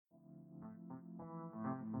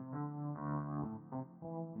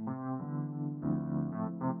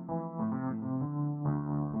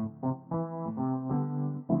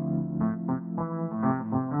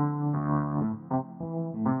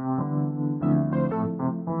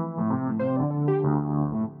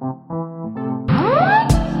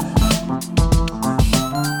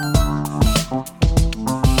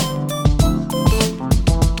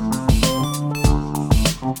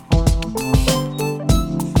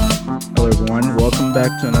welcome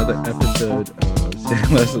back to another episode of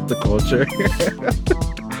Say Less of the Culture.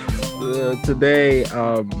 Today,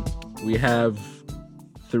 we have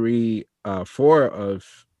four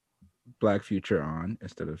of Black Future on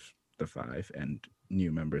instead of the five, and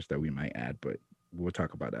new members that we might add, but we'll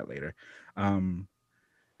talk about that later. I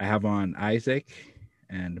have on Isaac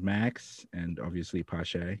and Max, and obviously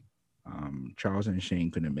Pache. Charles and Shane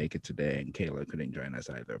couldn't make it today, and Kayla couldn't join us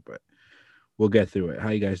either, but we'll get through it. How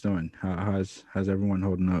you guys doing? How's everyone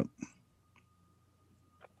holding up?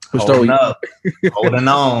 Holding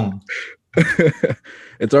on.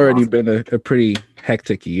 It's already been a pretty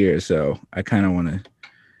hectic year, so I kind of want to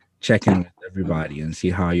check in with everybody and see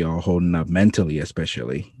how y'all holding up mentally,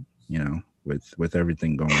 especially, with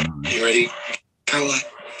everything going on. You ready?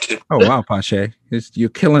 Oh wow, Pache, you're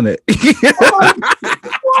killing it.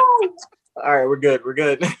 All right, we're good.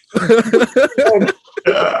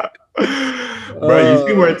 Bro, you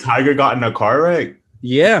see where Tiger got in a car wreck?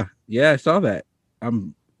 Yeah, I saw that.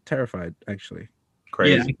 I'm terrified, actually.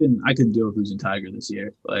 Crazy. Yeah, I couldn't deal with losing Tiger this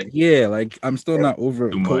year. I'm still not over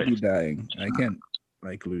Too Kobe much. dying. I can't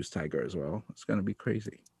lose Tiger as well. It's gonna be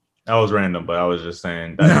crazy. That was random, but I was just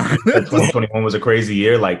saying that 2021 was a crazy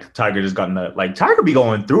year. Like Tiger just got in Tiger be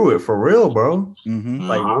going through it for real, bro. Mm-hmm.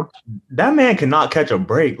 Like that man cannot catch a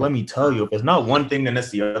break. Let me tell you, if it's not one thing, then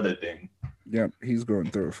it's the other thing. Yeah, he's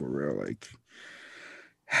going through it for real. Like,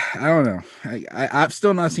 I don't know. I've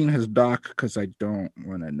still not seen his doc because I don't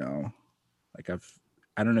want to know.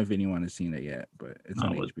 I don't know if anyone has seen it yet, but it's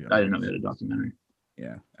on HBO. I didn't know they had a documentary.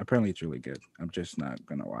 Yeah, apparently it's really good. I'm just not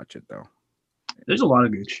gonna watch it though. There's a lot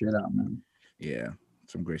of good shit out, man. Yeah,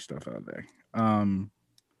 some great stuff out there.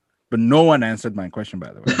 But no one answered my question,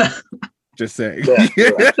 by the way. Just saying.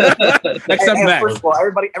 Except Matt. First of all,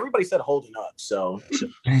 everybody said holding up. So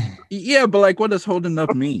yeah, but what does holding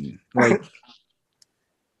up mean?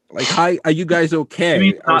 How are you guys okay?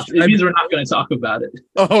 It means we're not going to talk about it.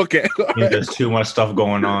 Oh, okay. There's too much stuff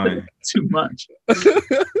going on. Too much.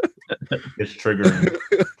 It's triggering.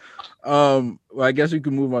 Well, I guess we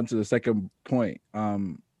can move on to the second point.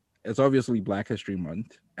 It's obviously Black History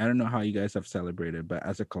Month. I don't know how you guys have celebrated, but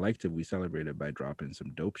as a collective, we celebrated by dropping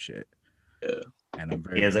some dope shit. Yeah. And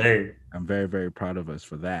I'm very, very proud of us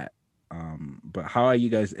for that. But how are you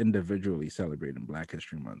guys individually celebrating Black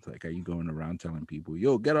History Month? Are you going around telling people,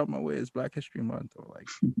 yo, get out my way, it's Black History Month? Or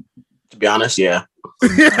to be honest, yeah.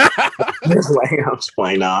 I'm just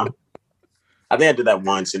playing I think I did that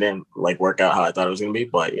once. It didn't work out how I thought it was gonna be,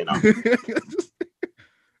 but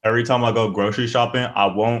Every time I go grocery shopping, I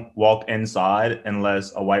won't walk inside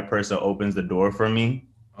unless a white person opens the door for me.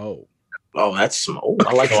 Oh, that's small.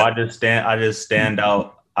 I like. So that. I just stand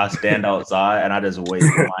out. I stand outside and I just wait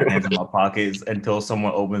with my hands in my pockets until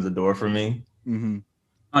someone opens the door for me. Mm-hmm.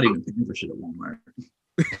 Not even thinking for shit at Walmart.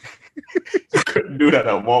 You couldn't do that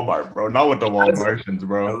at Walmart, bro. Not with the Walmartians,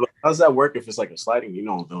 bro. How's that work if it's a sliding?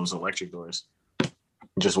 Those electric doors.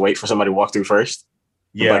 Just wait for somebody to walk through first.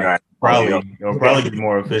 Yeah, all right, probably. It'll probably be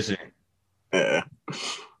more efficient. Yeah.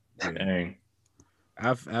 Dang.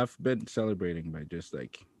 I've been celebrating by just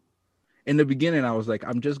in the beginning, I was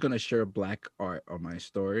I'm just gonna share Black art on my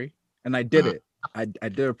story, and I did it. I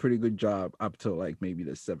did a pretty good job up till maybe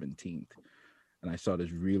the 17th, and I saw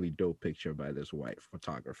this really dope picture by this white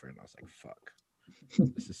photographer, and I was like, "Fuck,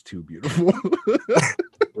 this is too beautiful.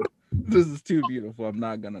 This is too beautiful. I'm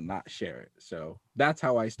not gonna not share it." So that's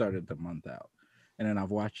how I started the month out, and then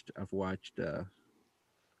I've watched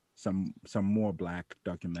some more Black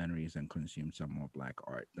documentaries and consumed some more Black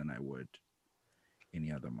art than I would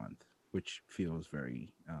any other month, which feels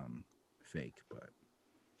very fake, but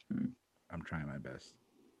I'm trying my best.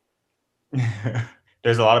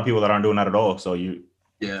 There's a lot of people that aren't doing that at all. So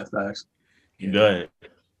Yeah, facts. you good.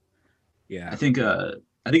 Yeah. I think it's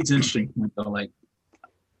an interesting point though.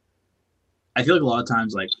 I feel a lot of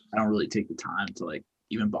times I don't really take the time to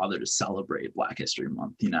even bother to celebrate Black History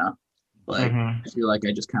Month, I feel I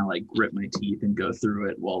just kind of grit my teeth and go through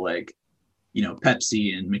it while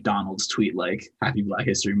Pepsi and McDonald's tweet Happy Black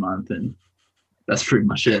History Month, and that's pretty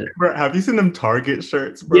much it. Bro, have you seen them Target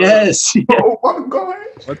shirts, bro? Yes. Oh my god.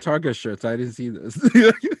 What Target shirts? I didn't see this.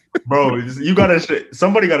 Bro,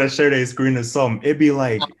 somebody gotta share their screen or something. It'd be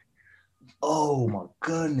oh my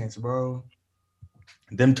goodness, bro.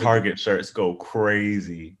 Them Target shirts go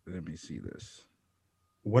crazy. Let me see this.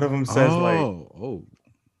 One of them says hold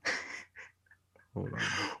on.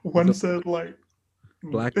 One says Black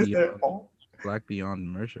Beyond. Black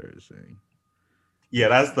Beyond Mercer is saying. Yeah,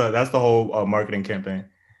 that's the whole marketing campaign.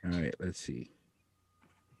 All right, let's see.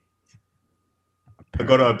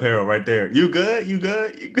 Go to apparel right there. You good? You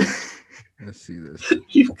good? You good? Let's see this.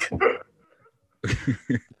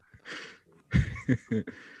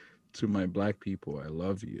 To my black people, I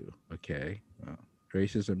love you. Okay.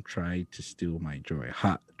 Racism tried to steal my joy.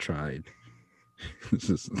 Hot tried. This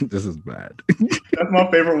is bad. That's my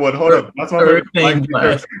favorite one. Hold up. That's my favorite. Everything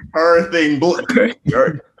black. Everything black.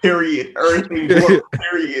 Period. Everything black.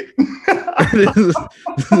 Period.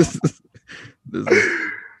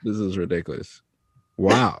 This is ridiculous.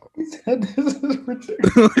 Wow. This is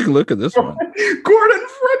ridiculous. Look at this one. Gordon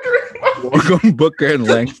Frederick. Morgan Booker and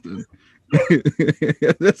Langston.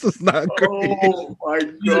 This is not great. Oh my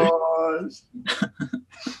gosh.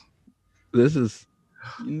 This is,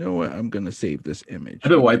 you know what? I'm gonna save this image. I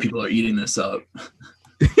bet white people are eating this up.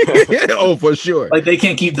 Oh, for sure. Like they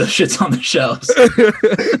can't keep those shits on the shelves.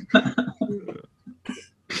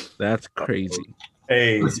 That's crazy.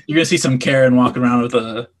 Hey, You're gonna see some Karen walking around with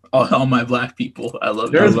all my black people. I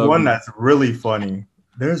love there's that. one that's really funny.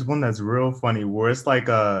 There's one that's real funny where it's like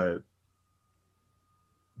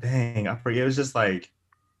dang, I forget. It's just like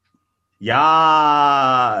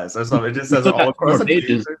yas or something. It just says all across the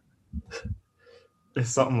pages. It's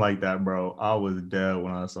something like that, bro. I was dead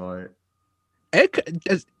when I saw it.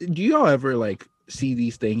 Do y'all ever like see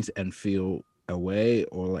these things and feel a way,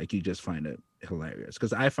 or like you just find it hilarious?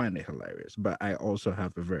 Because I find it hilarious, but I also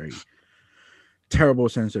have a very terrible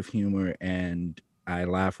sense of humor, and I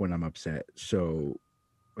laugh when I'm upset. So,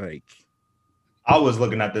 like, I was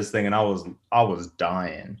looking at this thing and I was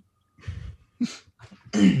dying.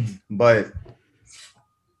 But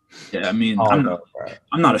yeah, I mean, I'm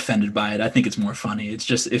not offended by it. I think it's more funny. It's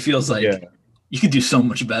just it feels like you could do so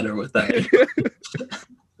much better with that.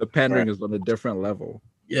 The pandering is on a different level.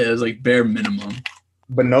 Yeah, it's like bare minimum.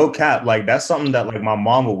 But no cap, like that's something that like my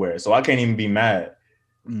mom will wear, so I can't even be mad.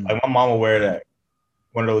 Like my mom will wear that,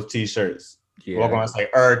 one of those t-shirts. Yeah, walk around, it's like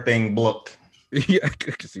everything blook. Yeah, I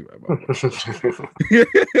can see my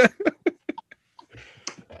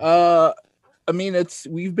mom. I mean,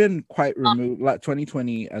 we've been quite removed. Like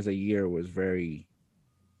 2020 as a year was very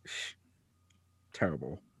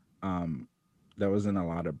terrible. There wasn't a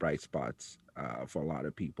lot of bright spots for a lot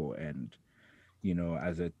of people, and you know,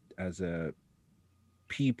 as a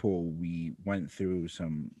people, we went through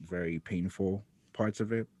some very painful parts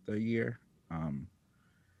of it the year.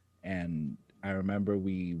 And I remember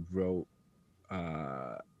we wrote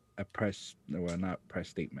a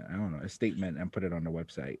statement and put it on the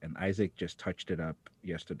website, and Isaac just touched it up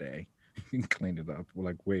yesterday and cleaned it up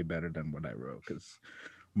like way better than what I wrote, because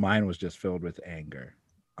mine was just filled with anger.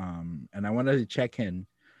 And I wanted to check in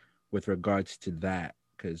with regards to that,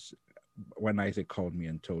 because when Isaac called me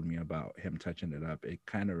and told me about him touching it up, it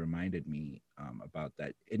kind of reminded me about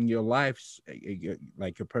that in your lives,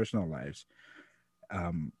 like your personal lives.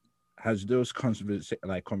 Has those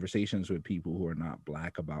conversations with people who are not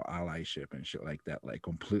black about allyship and shit like that like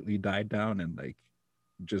completely died down and like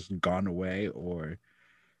just gone away, or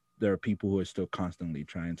there are people who are still constantly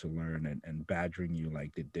trying to learn and badgering you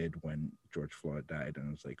like they did when George Floyd died,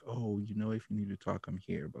 and it's like, oh, you know, if you need to talk, I'm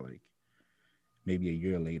here, but like maybe a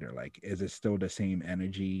year later, like, is it still the same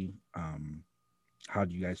energy? How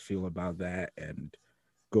do you guys feel about that? And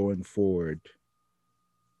going forward,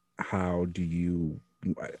 how do you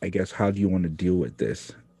want to deal with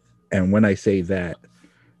this? And when I say that,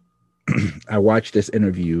 I watched this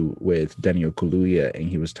interview with Daniel Kaluuya, and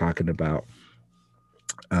he was talking about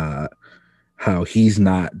how he's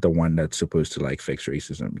not the one that's supposed to like fix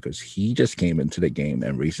racism, because he just came into the game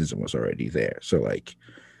and racism was already there. So like,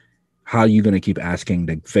 how are you going to keep asking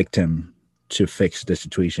the victim to fix the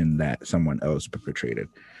situation that someone else perpetrated?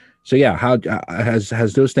 So yeah, how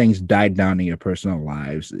has those things died down in your personal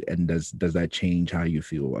lives, and does that change how you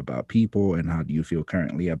feel about people, and how do you feel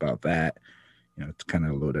currently about that? You know, it's kind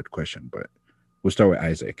of a loaded question, but we'll start with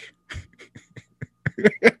Isaac.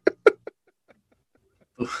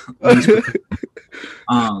 I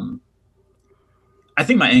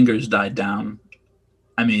think my anger's died down.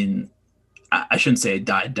 I mean, I shouldn't say it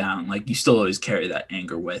died down. Like, you still always carry that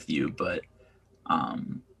anger with you, but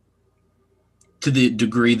to the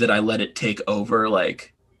degree that I let it take over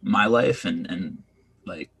like my life and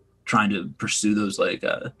like trying to pursue those like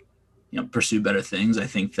pursue better things, I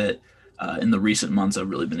think that in the recent months I've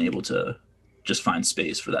really been able to just find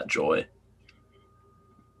space for that joy.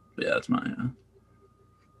 But yeah, that's my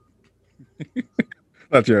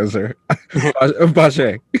That's your answer.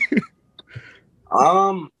 Bashe.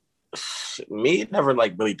 Me, it never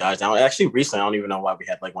like really dies down. Actually, recently, I don't even know why we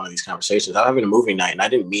had like one of these conversations. I was having a movie night, and I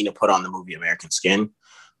didn't mean to put on the movie American Skin.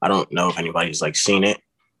 I don't know if anybody's like seen it,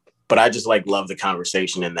 but I just like love the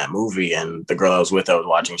conversation in that movie. And the girl I was with, I was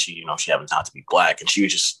watching, she happens not to be black, and she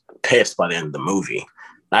was just pissed by the end of the movie.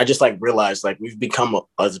 And I just like realized like we've become,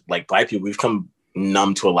 as like black people, we've become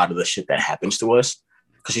numb to a lot of the shit that happens to us.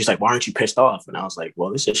 Because she's like, why aren't you pissed off? And I was like,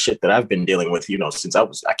 well, this is shit that I've been dealing with, since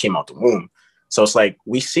I came out the womb. So it's like,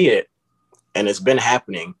 we see it and it's been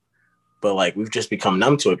happening, but like, we've just become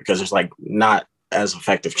numb to it because there's like not as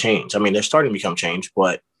effective change. I mean, they're starting to become change,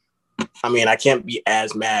 but I mean, I can't be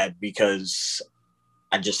as mad because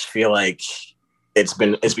I just feel like it's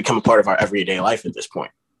become a part of our everyday life at this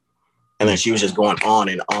point. And then she was just going on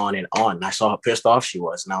and on and on. And I saw how pissed off she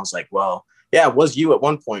was. And I was like, well, yeah, it was you at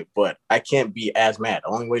one point, but I can't be as mad.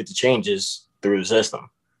 The only way to change is through the system,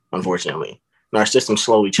 unfortunately. And our system's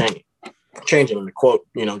slowly changing. And to quote,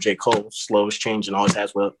 J. Cole, slow is change and always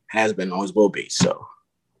has been, always will be. So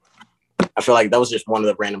I feel like that was just one of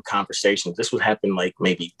the random conversations. This would happen like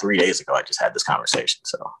maybe 3 days ago. I just had this conversation.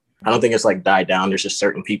 So I don't think it's like died down. There's just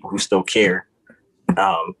certain people who still care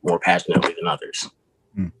more passionately than others.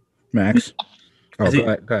 Max?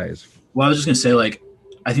 Guys. Well, I was just going to say, like,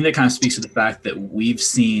 I think that kind of speaks to the fact that we've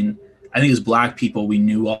seen, I think as Black people, we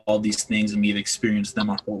knew all these things and we've experienced them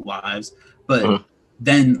our whole lives. But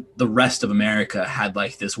then the rest of America had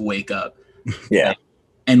like this wake up. Yeah.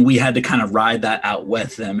 And we had to kind of ride that out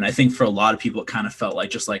with them. And I think for a lot of people, it kind of felt like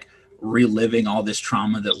just like reliving all this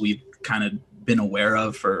trauma that we've kind of been aware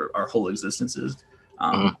of for our whole existences.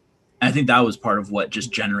 I think that was part of what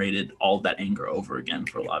just generated all of that anger over again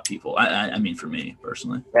for a lot of people. I mean, for me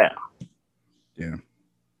personally. Yeah.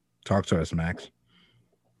 Talk to us, Max.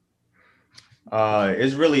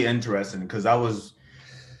 It's really interesting because I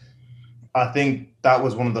think that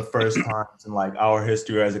was one of the first times in like our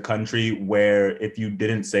history as a country where if you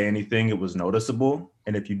didn't say anything, it was noticeable.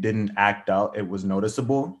 And if you didn't act out, it was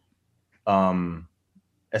noticeable.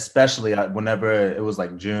 Especially whenever it was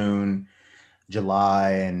like June,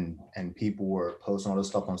 July, and people were posting all this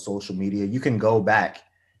stuff on social media. You can go back,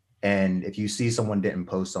 and if you see someone didn't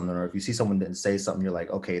post something, or if you see someone didn't say something, you're like,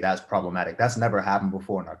 okay, that's problematic. That's never happened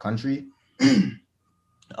before in our country.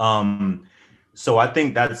 So I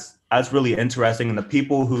think that's really interesting. And the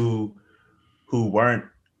people who weren't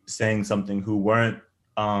saying something, who weren't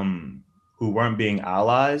being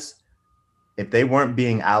allies, if they weren't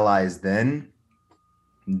being allies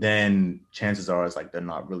then chances are it's like they're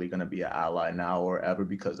not really going to be an ally now or ever,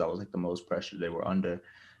 because that was like the most pressure they were under.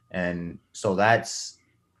 And so that's,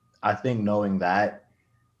 I think, knowing that,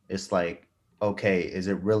 it's like, okay, is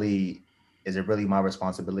it really my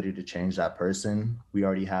responsibility to change that person? We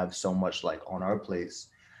already have so much like on our plates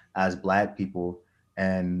as Black people.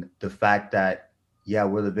 And the fact that, yeah,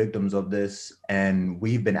 we're the victims of this and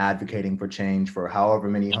we've been advocating for change for however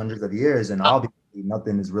many hundreds of years, and obviously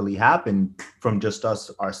nothing has really happened from just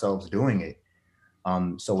us ourselves doing it.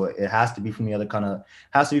 So it has to be from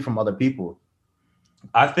from other people.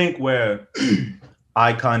 I think where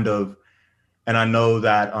I kind of, and I know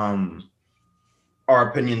that our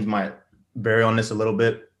opinions might vary on this a little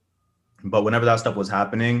bit, but whenever that stuff was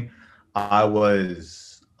happening, I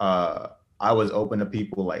was open to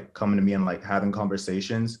people like coming to me and like having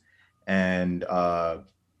conversations, and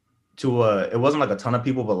it wasn't like a ton of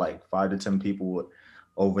people, but like 5 to 10 people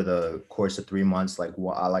over the course of 3 months. Like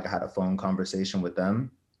I had a phone conversation with them,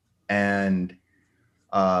 and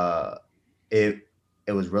it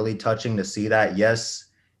was really touching to see that. Yes,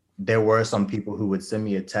 there were some people who would send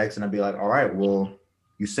me a text and I'd be like, all right, well,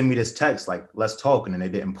 you send me this text, like, let's talk. And then they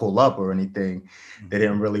didn't pull up or anything. They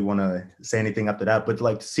didn't really want to say anything after that. But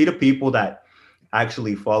like to see the people that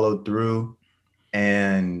actually followed through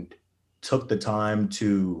and took the time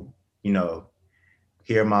to,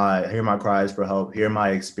 hear my cries for help, hear my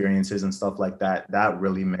experiences and stuff like that, that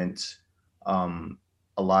really meant a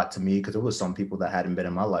lot to me, because it was some people that hadn't been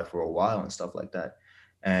in my life for a while and stuff like that.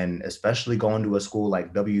 And especially going to a school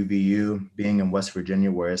like WVU, being in West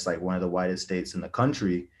Virginia, where it's like one of the whitest states in the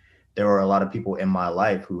country, there were a lot of people in my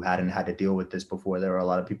life who hadn't had to deal with this before. There were a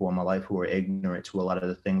lot of people in my life who were ignorant to a lot of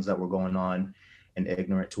the things that were going on and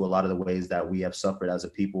ignorant to a lot of the ways that we have suffered as a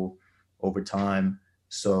people over time.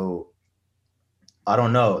 So I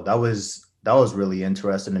don't know, that was really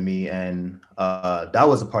interesting to me. And that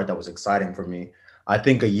was the part that was exciting for me. I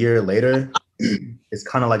think a year later, it's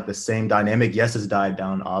kind of like the same dynamic. Yes, it's died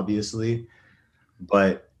down, obviously,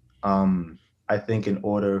 but I think in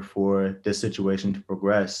order for this situation to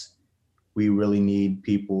progress, we really need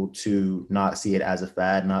people to not see it as a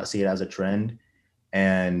fad, not see it as a trend,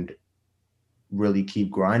 and really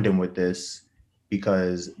keep grinding with this,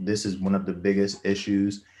 because this is one of the biggest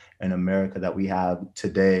issues in America that we have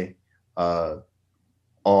today.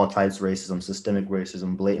 All types of racism, systemic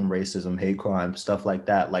racism, blatant racism, hate crime, stuff like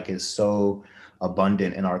that, like, is so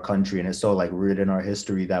abundant in our country, and it's so like rooted in our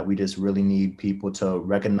history that we just really need people to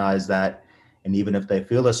recognize that And even if they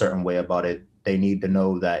feel a certain way about it, they need to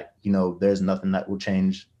know that, you know, there's nothing that will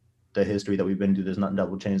change the history that we've been through. There's nothing that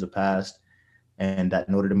will change the past. And that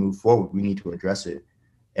in order to move forward, we need to address it.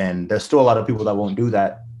 And there's still a lot of people that won't do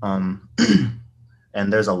that.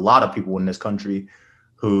 And there's a lot of people in this country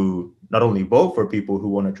who not only vote for people who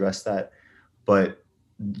won't address that, but,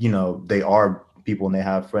 you know, they are people and they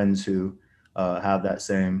have friends who have the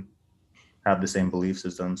same belief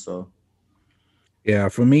system. So Yeah,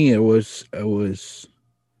 for me, it was.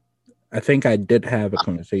 I think I did have a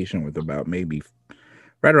conversation with about maybe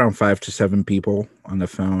right around 5 to 7 people on the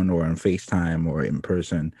phone or on FaceTime or in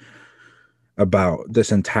person about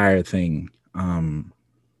this entire thing. And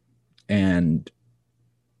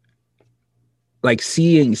like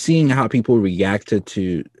seeing how people reacted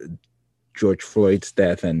to George Floyd's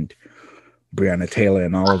death and Breonna Taylor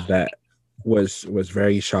and all of that was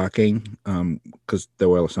very shocking, because there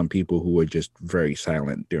were some people who were just very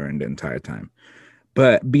silent during the entire time.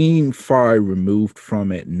 But being far removed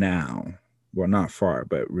from it now, well, not far,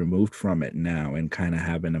 but removed from it now, and kind of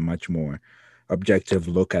having a much more objective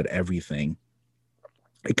look at everything,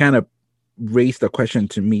 it kind of raised a question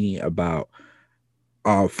to me about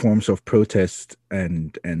forms of protest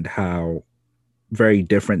and how very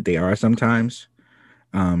different they are sometimes.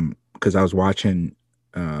 Because I was watching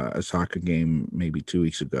a soccer game maybe 2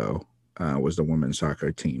 weeks ago. Was the women's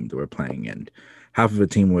soccer team that were playing, and half of the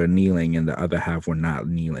team were kneeling and the other half were not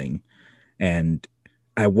kneeling. And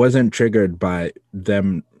I wasn't triggered by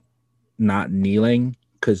them not kneeling,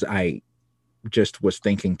 because I just was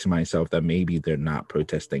thinking to myself that maybe they're not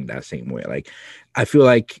protesting that same way. Like, I feel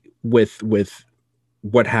like with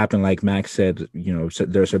what happened, like Max said, you know, so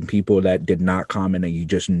there's some people that did not comment, and you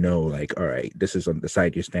just know, like, all right, this is on the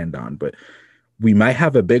side you stand on. But we might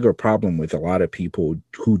have a bigger problem with a lot of people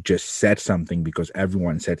who just said something because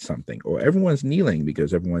everyone said something, or everyone's kneeling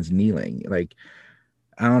because everyone's kneeling. Like,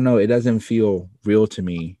 I don't know. It doesn't feel real to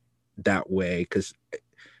me that way, because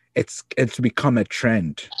it's become a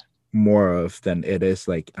trend more of than it is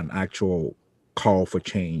like an actual call for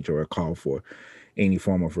change or a call for any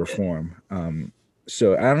form of reform.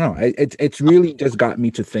 So I don't know. It's really just got me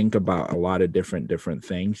to think about a lot of different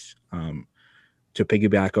things. To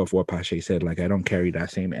piggyback off what Pache said, like, I don't carry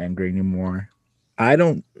that same anger anymore. I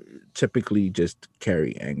don't typically just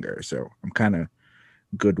carry anger, so I'm kind of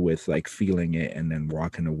good with like feeling it and then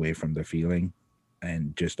walking away from the feeling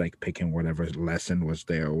and just like picking whatever lesson was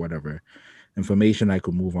there or whatever information I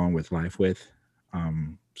could move on with life with.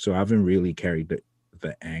 So I haven't really carried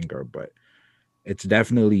the anger, but it's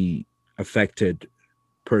definitely affected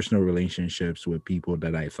personal relationships with people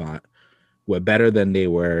that I thought were better than they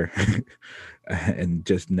were and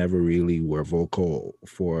just never really were vocal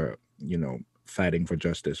for, you know, fighting for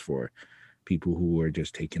justice for people who were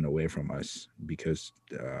just taken away from us, because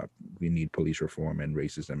we need police reform and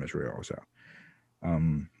racism is real. So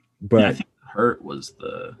but yeah, I think the hurt was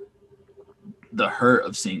the hurt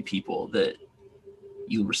of seeing people that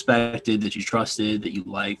you respected, that you trusted, that you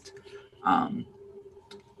liked.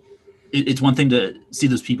 It's one thing to see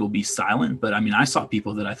those people be silent, but I mean, I saw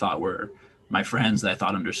people that I thought were my friends that I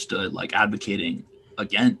thought understood, like, advocating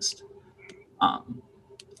against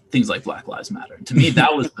things like Black Lives Matter. And to me,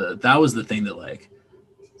 that was the thing that like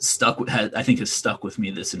has stuck with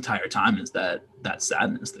me this entire time, is that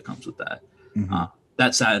sadness that comes with that. mm-hmm.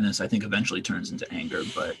 That sadness, I think, eventually turns into anger,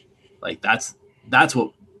 but like that's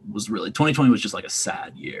what was really 2020 was just like a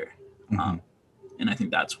sad year. Mm-hmm. And I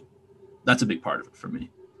think that's a big part of it for me.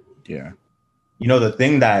 Yeah. You know, the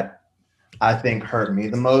thing that I think hurt me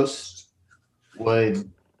the most would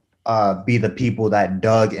be the people that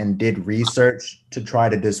dug and did research to try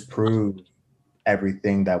to disprove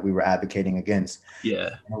everything that we were advocating against.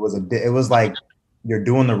 Yeah. It was like, you're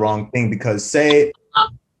doing the wrong thing, because say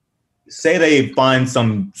they find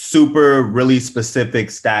some super really specific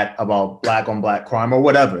stat about Black on Black crime or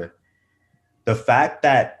whatever. The fact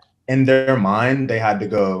that in their mind they had to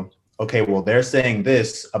go, okay, well, they're saying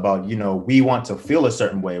this about, you know, we want to feel a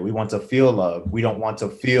certain way. We want to feel love. We don't want to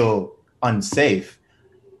feel unsafe.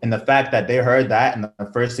 And the fact that they heard that, and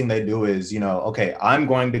the first thing they do is, you know, okay, I'm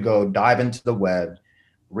going to go dive into the web,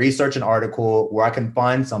 research an article where I can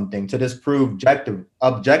find something to disprove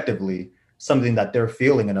objectively something that they're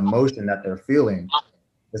feeling, an emotion that they're feeling.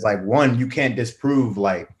 It's like, one, you can't disprove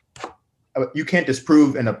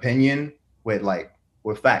an opinion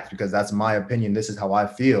with facts, because that's my opinion. This is how I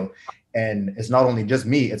feel. And it's not only just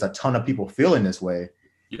me, it's a ton of people feeling this way.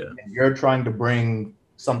 Yeah. And you're trying to bring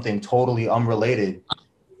something totally unrelated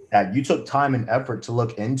that you took time and effort to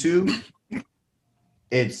look into.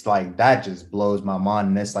 It's like, that just blows my mind.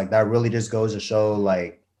 And it's like, that really just goes to show,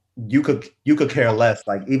 like, you could care less.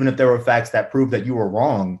 Like, even if there were facts that prove that you were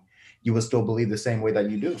wrong, you would still believe the same way that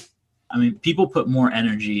you do. I mean, people put more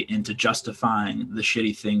energy into justifying the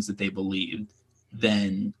shitty things that they believed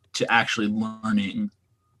than to actually learning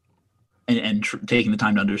and taking the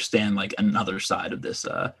time to understand like another side of this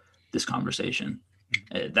this conversation.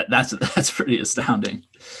 That's pretty astounding.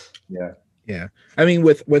 Yeah. I mean,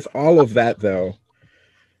 with all of that though,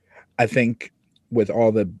 I think with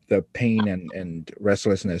all the pain and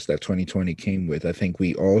restlessness that 2020 came with, I think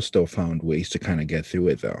we all still found ways to kind of get through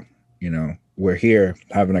it though. You know, we're here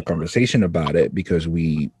having a conversation about it because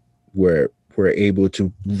we're able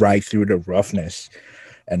to ride through the roughness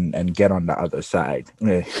and get on the other side.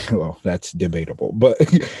 Well, that's debatable, but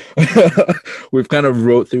we've kind of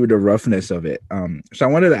rode through the roughness of it. So I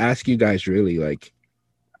wanted to ask you guys really, like,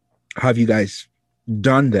 have you guys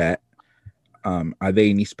done that? Are there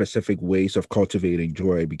any specific ways of cultivating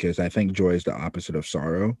joy? Because I think joy is the opposite of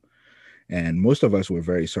sorrow. And most of us were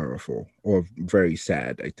very sorrowful or very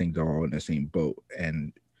sad. I think they're all in the same boat.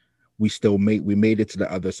 And we made it to the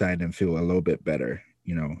other side and feel a little bit better,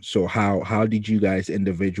 you know. So how did you guys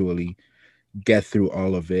individually get through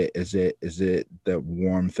all of it? Is it the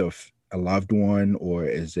warmth of a loved one, or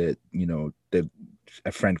is it, you know,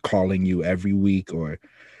 a friend calling you every week, or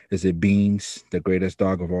is it Beans, the greatest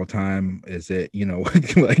dog of all time? Is it, you know,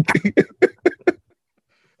 like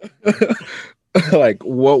like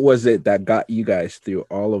what was it that got you guys through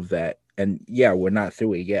all of that? And yeah, we're not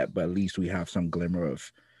through it yet, but at least we have some glimmer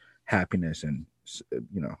of happiness and,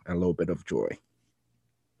 you know, a little bit of joy.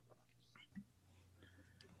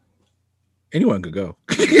 Anyone could go.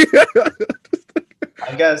 I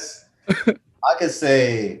guess I could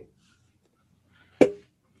say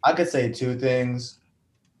two things.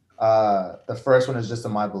 The first one is just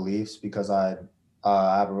in my beliefs, because I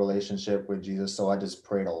have a relationship with Jesus, so I just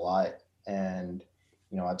prayed a lot, and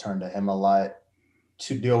you know, I turned to him a lot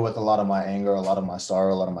to deal with a lot of my anger, a lot of my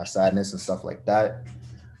sorrow, a lot of my sadness and stuff like that.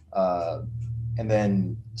 And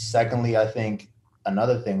then secondly, I think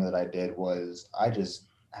another thing that I did was I just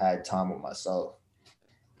had time with myself,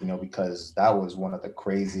 you know, because that was one of the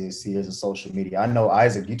craziest years of social media. I know,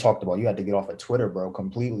 Isaac, you talked about you had to get off of Twitter, bro,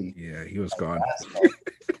 completely. Yeah, he was gone.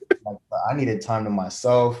 Like, I needed time to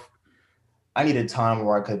myself. I needed time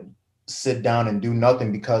where I could sit down and do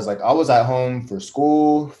nothing, because like I was at home for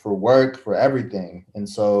school, for work, for everything. And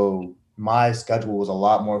so my schedule was a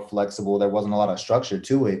lot more flexible. There wasn't a lot of structure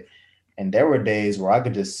to it. And there were days where I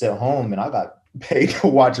could just sit home and I got paid to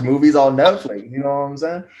watch movies on Netflix. You know what I'm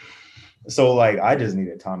saying? So like, I just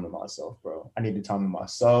needed time to myself, bro. I needed time to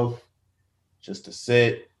myself just to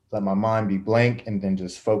sit, let my mind be blank, and then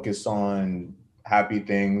just focus on happy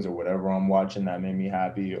things or whatever I'm watching that made me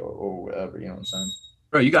happy, or whatever, you know what I'm saying?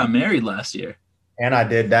 Bro, you got married last year. And I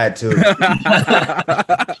did that too.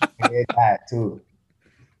 I did that too.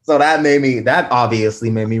 So that obviously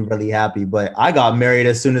made me really happy. But I got married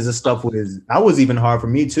as soon as this stuff that was even hard for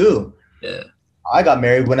me too. Yeah. I got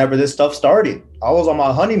married whenever this stuff started. I was on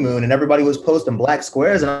my honeymoon and everybody was posting black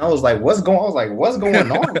squares, and I was like, what's going on? I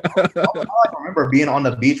remember being on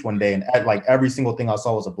the beach one day, and like every single thing I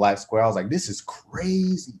saw was a black square. I was like, this is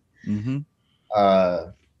crazy. Mm-hmm.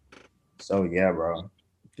 So yeah, bro.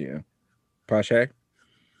 Yeah. Pashay?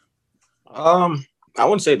 I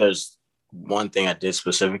wouldn't say there's one thing I did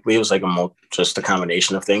specifically. It was like just a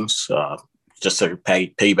combination of things. Just to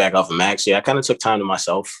piggyback off of Max. Yeah, I kind of took time to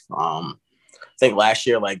myself. I think last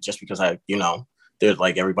year, like, just because there's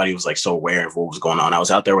like, everybody was like so aware of what was going on. I was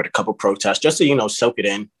out there with a couple protests just to, you know, soak it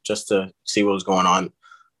in, just to see what was going on.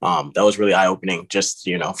 That was really eye-opening, just,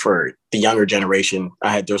 you know, for the younger generation.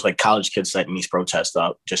 There was like college kids setting these protests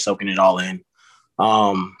up, just soaking it all in.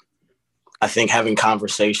 I think having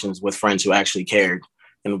conversations with friends who actually cared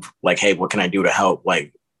and like, hey, what can I do to help?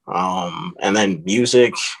 Like, and then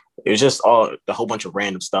music, it was just a whole bunch of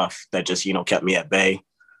random stuff that just, you know, kept me at bay.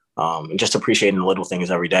 And just appreciating the little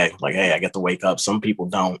things every day. Like, hey, I get to wake up. Some people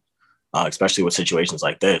don't, especially with situations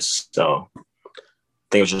like this. So I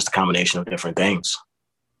think it was just a combination of different things.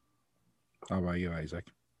 How about you, Isaac?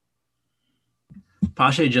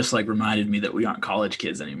 Pashay just like reminded me that we aren't college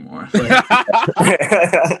kids anymore. Like,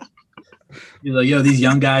 you're like, yo, these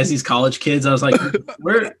young guys, these college kids. I was like,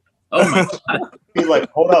 where? Oh my God. He's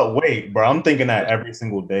like, hold up, wait, bro. I'm thinking that every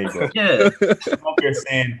single day, bro. Yeah. I'm up here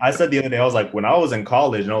saying, I said the other day, I was like, when I was in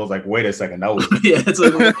college, and I was like, wait a second, that was Yeah, it's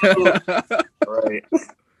right.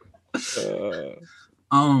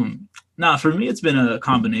 Nah, for me, it's been a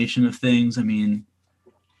combination of things. I mean,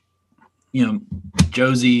 you know,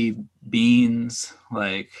 Josie, Beans,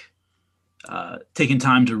 like taking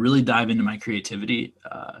time to really dive into my creativity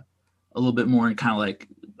a little bit more, and kind of like,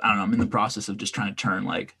 I don't know, I'm in the process of just trying to turn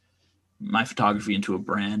like my photography into a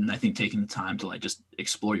brand. And I think taking the time to like just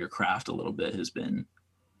explore your craft a little bit has been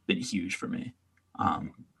huge for me.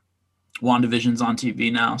 WandaVision's on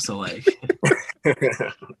TV now, so like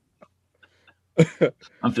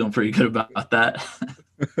I'm feeling pretty good about that.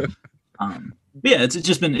 Yeah,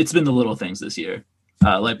 it's been the little things this year.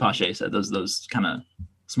 Like Pache said, those kind of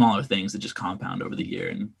smaller things that just compound over the year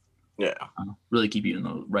and really keep you in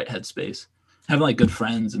the right headspace. Having like good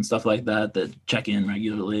friends and stuff like that check in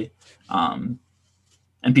regularly, and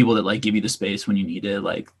people that like give you the space when you need it,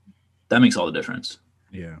 like that makes all the difference.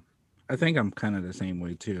 Yeah, I think I'm kind of the same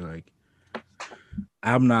way too. Like,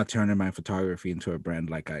 I'm not turning my photography into a brand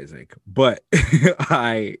like Isaac, but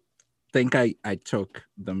I think I took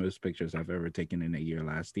the most pictures I've ever taken in a year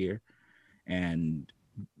last year. And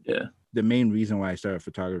the main reason why I started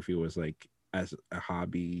photography was like as a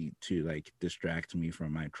hobby to like distract me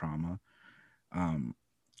from my trauma.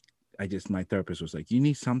 My therapist was like, you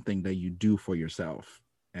need something that you do for yourself.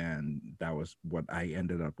 And that was what I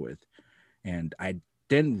ended up with. And I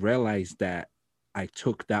didn't realize that I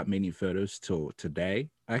took that many photos till today,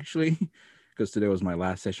 actually, because today was my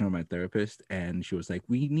last session with my therapist. And she was like,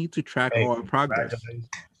 we need to track all our progress.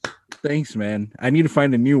 Thanks, man. I need to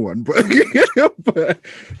find a new one, but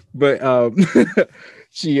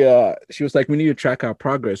she was like, we need to track our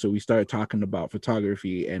progress. So we started talking about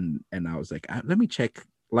photography, and I was like, let me check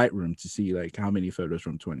Lightroom to see like how many photos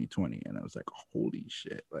from 2020. And I was like, holy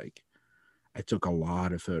shit, like I took a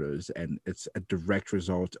lot of photos, and it's a direct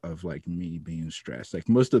result of like me being stressed. Like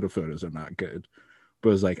most of the photos are not good, but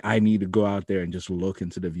it's like I need to go out there and just look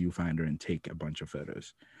into the viewfinder and take a bunch of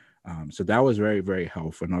photos. So that was very, very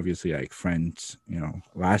helpful. And obviously like friends,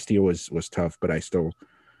 last year was tough, but I still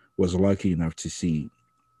was lucky enough to see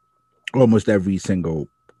almost every single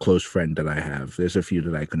close friend that I have. There's a few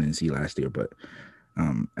that I couldn't see last year, but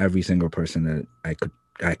every single person that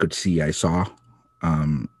I could see, I saw.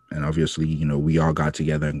 And obviously, we all got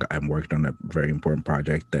together and worked on a very important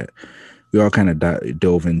project that we all kind of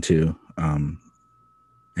dove into. And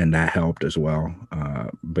that helped as well.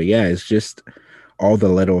 But yeah, it's just all the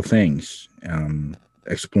little things,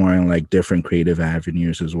 exploring like different creative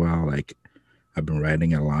avenues as well. Like I've been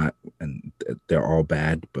writing a lot, and they're all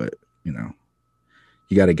bad, but you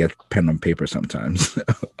got to get pen on paper sometimes.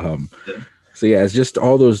 So yeah, it's just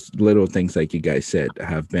all those little things, like you guys said,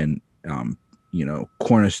 have been,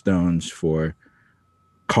 cornerstones for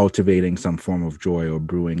cultivating some form of joy or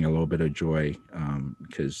brewing a little bit of joy,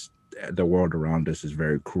 because the world around us is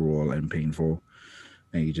very cruel and painful,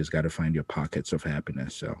 and you just got to find your pockets of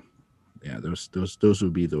happiness. So yeah, those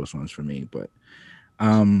would be those ones for me. But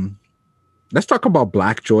let's talk about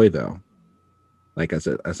Black joy though, like as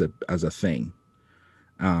a thing.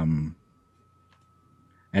 I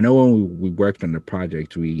know when we worked on the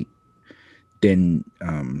project, we didn't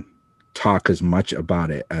talk as much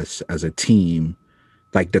about it as a team,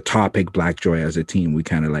 like the topic Black joy as a team. We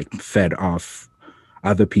kind of like fed off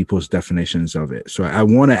other people's definitions of it. So I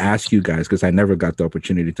want to ask you guys, because I never got the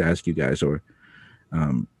opportunity to ask you guys, or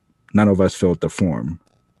none of us filled the form.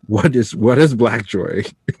 What is Black joy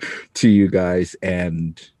to you guys?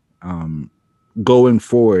 And going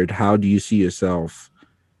forward, how do you see yourself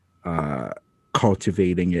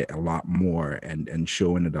cultivating it a lot more and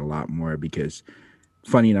showing it a lot more? Because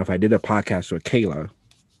funny enough, I did a podcast with Kayla,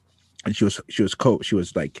 and she was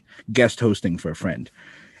like guest hosting for a friend.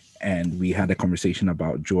 And we had a conversation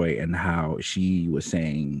about joy and how she was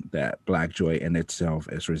saying that Black joy in itself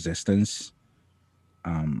is resistance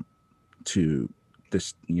to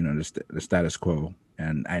this, the status quo.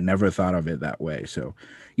 And I never thought of it that way. So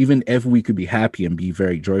even if we could be happy and be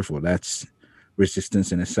very joyful, that's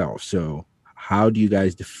resistance in itself. So how do you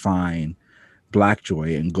guys define Black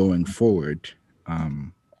joy? And going forward,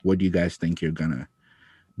 what do you guys think you're gonna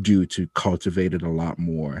do to cultivate it a lot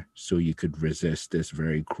more so you could resist this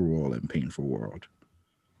very cruel and painful world?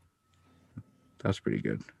 That's pretty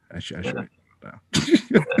good. I should I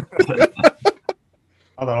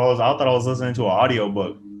thought I was listening to an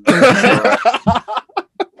audiobook.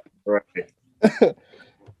 Right.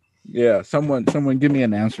 Yeah, someone give me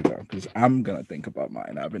an answer though, because I'm gonna think about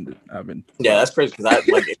mine. I've been Yeah, that's crazy, because I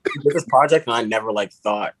like did this project and I never like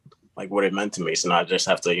thought like what it meant to me. So now I just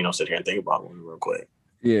have to sit here and think about it real quick.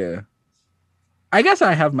 Yeah, I guess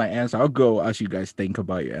I have my answer. I'll go as you guys think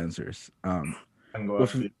about your answers.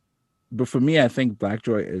 But for me, I think Black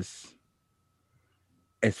joy is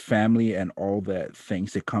family and all the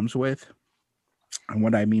things it comes with. And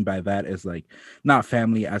what I mean by that is like not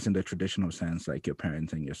family as in the traditional sense, like your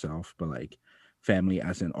parents and yourself, but like family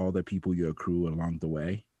as in all the people you accrue along the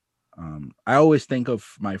way. I always think of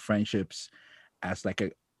my friendships as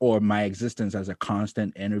like or my existence as a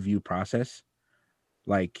constant interview process,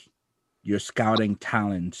 like you're scouting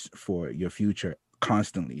talents for your future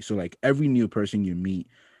constantly. So like every new person you meet,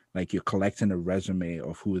 like you're collecting a resume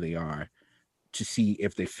of who they are to see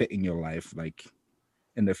if they fit in your life, like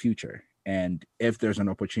in the future. And if there's an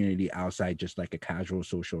opportunity outside just like a casual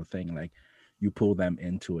social thing, like you pull them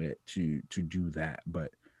into it to do that.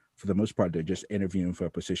 But for the most part, they're just interviewing for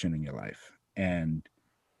a position in your life. And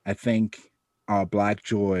I think our Black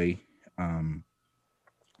Joy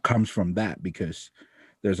comes from that, because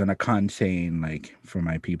there's an account saying, like, for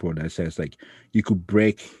my people, that says like you could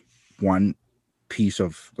break one piece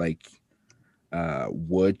of like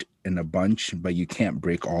wood in a bunch, but you can't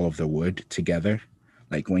break all of the wood together.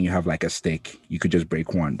 Like when you have like a stick, you could just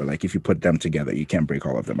break one, but like if you put them together, you can't break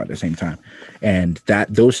all of them at the same time. And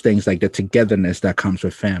that those things, like the togetherness that comes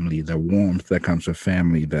with family, the warmth that comes with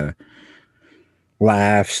family, the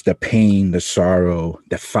laughs, the pain, the sorrow,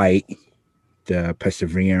 the fight, the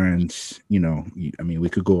perseverance, I mean, we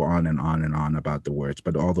could go on and on and on about the words,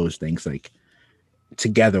 but all those things, like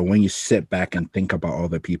together, when you sit back and think about all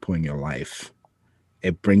the people in your life,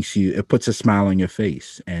 it puts a smile on your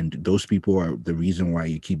face. And those people are the reason why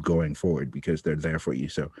you keep going forward, because they're there for you.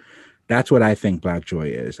 So that's what I think Black Joy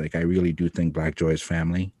is. Like, I really do think Black Joy is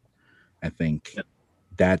family. I think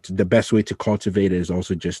that the best way to cultivate it is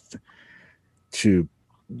also just to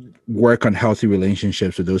work on healthy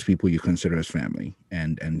relationships with those people you consider as family,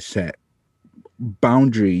 and set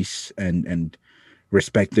boundaries and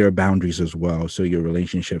respect their boundaries as well. So your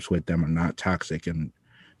relationships with them are not toxic and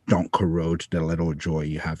don't corrode the little joy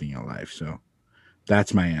you have in your life. So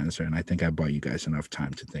that's my answer. And I think I bought you guys enough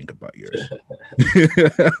time to think about yours.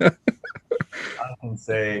 I can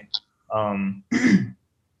say, I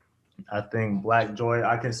think Black Joy,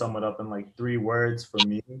 I can sum it up in like 3 words for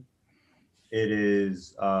me. It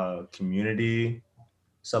is community,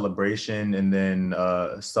 celebration, and then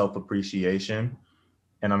self-appreciation.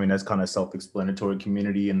 And I mean, that's kind of self-explanatory.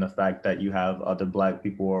 Community, and the fact that you have other Black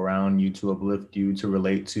people around you to uplift you, to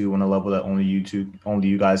relate to on a level that only you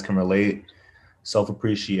guys can relate.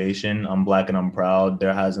 Self-appreciation. I'm Black and I'm proud.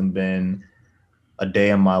 There hasn't been a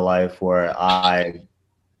day in my life where I,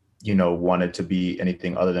 wanted to be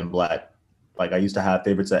anything other than Black. Like, I used to have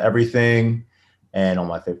favorites at everything, and all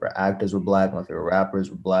my favorite actors were Black. My favorite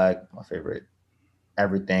rappers were Black. My favorite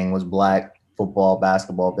everything was Black. Football,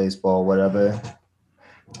 basketball, baseball, whatever.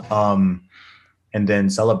 And then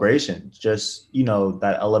celebration, just,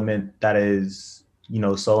 that element that is,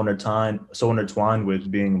 so intertwined with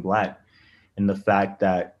being Black, and the fact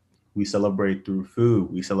that we celebrate through food,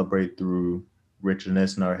 we celebrate through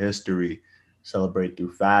richness in our history, celebrate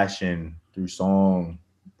through fashion, through song,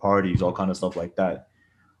 parties, all kind of stuff like that.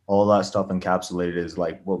 All that stuff encapsulated is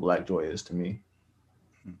like what Black Joy is to me.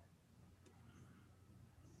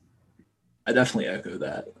 I definitely echo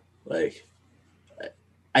that. Like,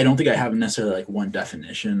 I don't think I have necessarily like one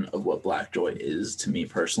definition of what Black Joy is to me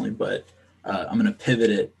personally, but I'm going to pivot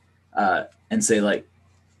it and say, like,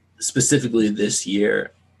 specifically this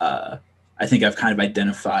year, I think I've kind of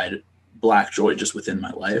identified Black Joy just within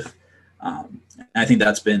my life. And I think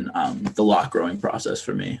that's been the lot growing process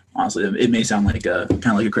for me. Honestly, it may sound like kind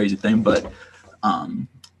of like a crazy thing, but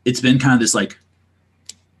it's been kind of this like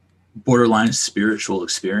borderline spiritual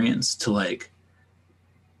experience to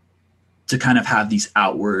kind of have these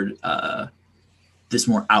outward, this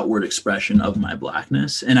more outward expression of my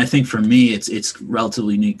Blackness. And I think for me, it's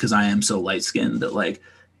relatively neat because I am so light skinned that, like,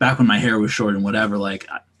 back when my hair was short and whatever, like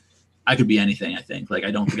I could be anything. I think, like, I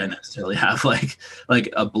don't think I necessarily have like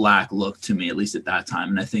a Black look to me, at least at that time.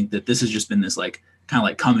 And I think that this has just been this like kind of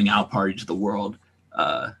like coming out party to the world,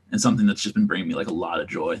 and something that's just been bringing me like a lot of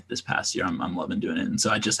joy this past year. I'm loving doing it. And so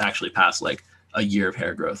I just actually passed like a year of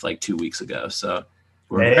hair growth like 2 weeks ago. So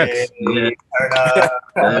Hey, there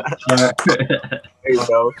you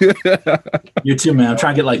go. You too, man. I'm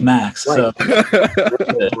trying to get like Max. So that's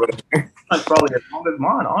probably as long as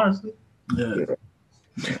mine, honestly. Yeah.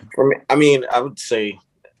 For me, I mean, I would say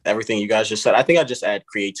everything you guys just said. I think I just add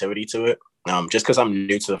creativity to it. Just because I'm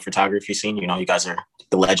new to the photography scene, you guys are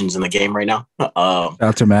the legends in the game right now.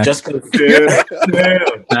 Shout to Max. Just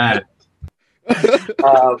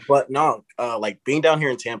but no, like being down here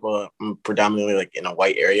in Tampa, I'm predominantly like in a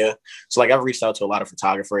white area. So like I've reached out to a lot of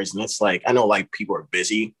photographers, and it's like, I know like people are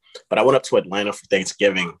busy, but I went up to Atlanta for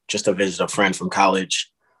Thanksgiving just to visit a friend from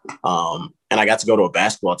college. And I got to go to a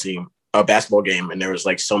basketball game, and there was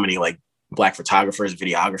like so many like Black photographers,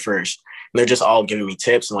 videographers, and they're just all giving me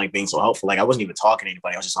tips and like being so helpful. Like I wasn't even talking to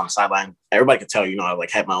anybody. I was just on the sideline. Everybody could tell, I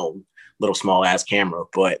like had my own little small ass camera,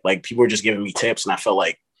 but like people were just giving me tips, and I felt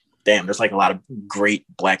like damn, there's like a lot of great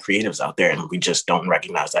Black creatives out there, and we just don't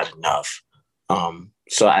recognize that enough.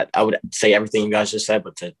 So I would say everything you guys just said,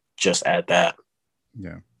 but to just add that.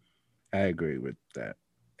 Yeah, I agree with that.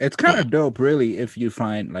 It's kind of dope, really, if you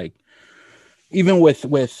find like, even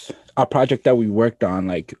with our project that we worked on,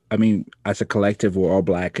 like, I mean, as a collective, we're all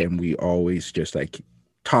Black, and we always just like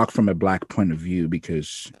talk from a Black point of view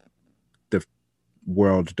because the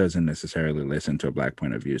world doesn't necessarily listen to a Black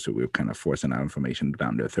point of view, so we're kind of forcing our information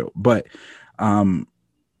down their throat. But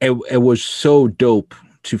it was so dope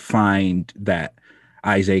to find that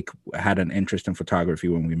Isaac had an interest in photography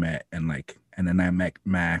when we met, and then I met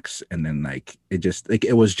Max, and then like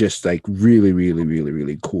it was just like really, really, really,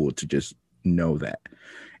 really cool to just know that.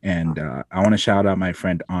 And I want to shout out my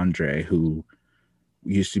friend Andre, who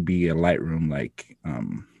used to be a Lightroom, like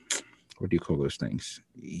what do you call those things?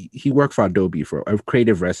 He worked for Adobe for a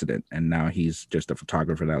creative resident, and now he's just a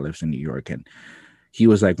photographer that lives in New York. And he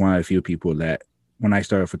was like one of the few people that when I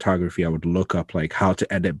started photography, I would look up like how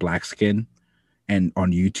to edit black skin and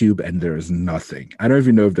on YouTube, and there is nothing. I don't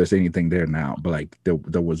even know if there's anything there now, but like there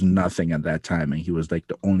was nothing at that time. And he was like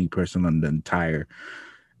the only person on the entire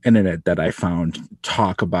internet that I found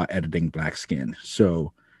talk about editing black skin.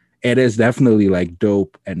 So it is definitely like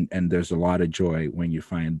dope, and there's a lot of joy when you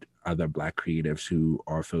find other Black creatives who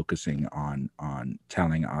are focusing on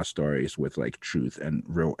telling our stories with like truth and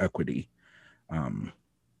real equity.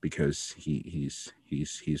 Because he's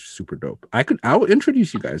super dope. I will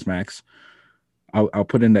introduce you guys, Max. I'll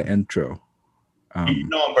put in the intro. You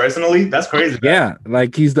know him personally? That's crazy. Yeah,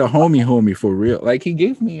 like he's the homie for real. Like he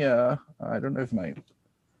gave me I don't know if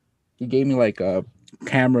he gave me like a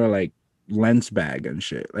camera like lens bag and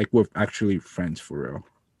shit. Like we're actually friends for real.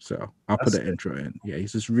 So I'll put the intro in. Yeah,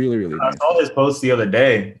 he's just really, really nice. I saw his post the other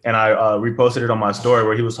day, and I reposted it on my story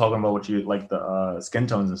where he was talking about what you like the skin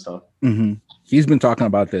tones and stuff. Mm-hmm. He's been talking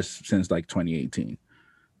about this since like 2018.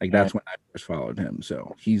 Like that's when I first followed him.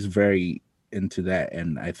 So he's very into that,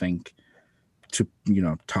 and I think to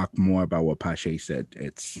talk more about what Pache said,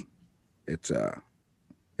 it's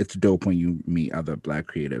dope when you meet other Black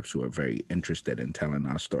creatives who are very interested in telling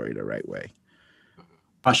our story the right way.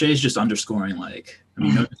 Pache is just underscoring, like, I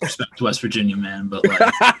mean, no disrespect to West Virginia, man, but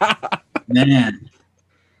like, man.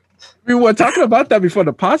 We were talking about that before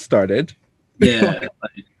the pod started. Yeah.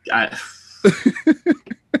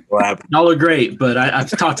 Y'all are great, but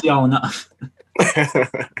I've talked to y'all enough.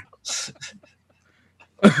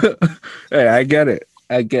 Hey, I get it.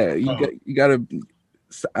 You gotta.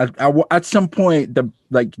 At some point, the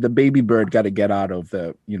baby bird got to get out of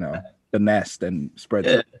the nest and spread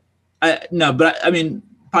it. I mean,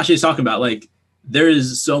 Pache is talking about like there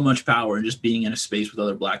is so much power in just being in a space with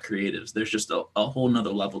other Black creatives. There's just a whole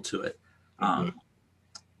nother level to it.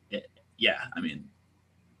 Yeah, I mean.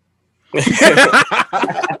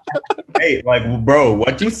 Hey, like, bro,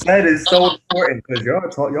 what you said is so important because y'all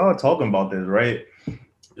are talking about this, right?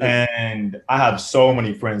 And I have so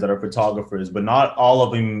many friends that are photographers, but not a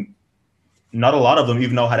lot of them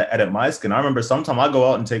even know how to edit my skin. I remember sometime I go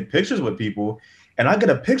out and take pictures with people, and I get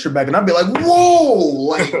a picture back, and I'd be like, "Whoa!"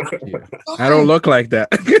 Like, I don't look like that.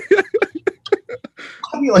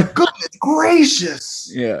 I'd be like, "Goodness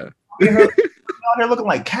gracious!" Yeah, out here looking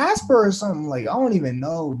like Casper or something. Like, I don't even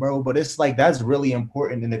know, bro. But it's like that's really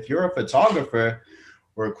important. And if you're a photographer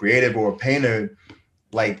or a creative or a painter,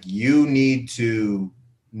 like you need to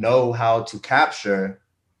know how to capture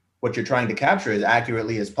what you're trying to capture as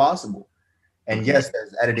accurately as possible. And yes,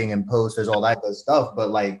 there's editing and post, there's all that good stuff,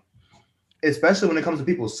 but like, especially when it comes to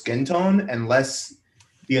people's skin tone, unless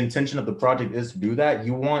the intention of the project is to do that,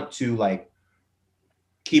 you want to like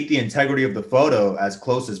keep the integrity of the photo as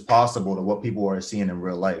close as possible to what people are seeing in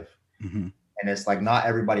real life. Mm-hmm. And it's like not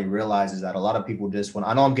everybody realizes that. A lot of people just want,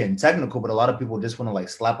 I know I'm getting technical, but a lot of people just want to like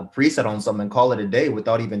slap a preset on something and call it a day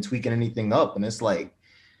without even tweaking anything up. And it's like,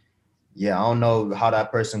 yeah, I don't know how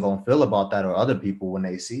that person gonna feel about that or other people when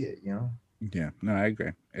they see it, Yeah, no, I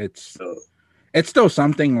agree. It's still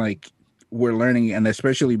something like we're learning, and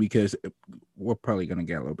especially because we're probably gonna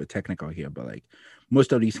get a little bit technical here, but like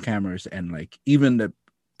most of these cameras and like even the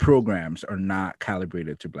programs are not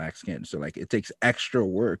calibrated to black skin, so like it takes extra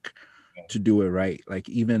work to do it right. Like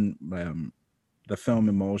even the film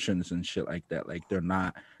emulsions and shit like that, like they're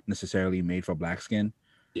not necessarily made for black skin.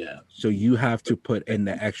 Yeah. So you have to put in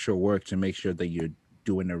the extra work to make sure that you're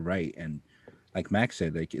doing it right. And like Max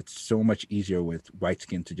said, like it's so much easier with white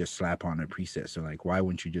skin to just slap on a preset. So like, why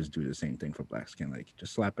wouldn't you just do the same thing for black skin? Like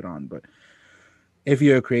just slap it on. But if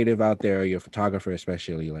you're a creative out there, you're a photographer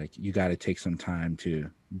especially, like you got to take some time to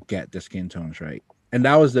get the skin tones right. And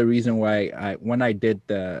that was the reason why when I did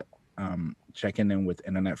the checking in with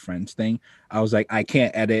internet friends thing, I was like, I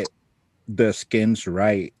can't edit the skins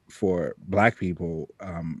right for black people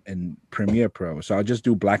in Premiere Pro, so I'll just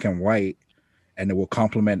do black and white, and it will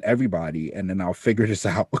complement everybody, and then I'll figure this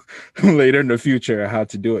out later in the future how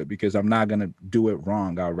to do it, because I'm not gonna do it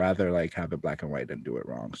wrong. I'll rather like have it black and white than do it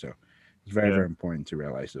wrong. So it's very very important to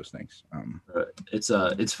realize those things.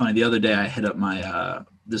 It's funny. The other day I hit up my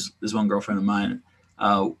this one girlfriend of mine,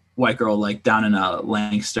 white girl, like down in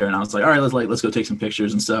Lancaster, and I was like, all right, let's go take some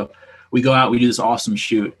pictures. And so we go out, we do this awesome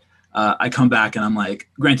shoot. I come back and I'm like,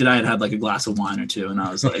 granted, I had like a glass of wine or two, and I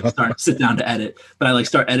was like starting to sit down to edit, but I like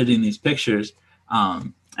start editing these pictures.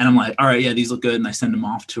 And I'm like, all right, yeah, these look good. And I send them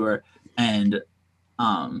off to her, and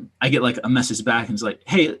I get like a message back, and it's like,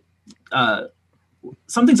 hey,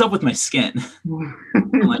 something's up with my skin.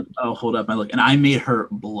 I'm like, oh, hold up. I look, and I made her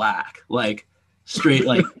black, like straight,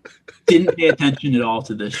 like didn't pay attention at all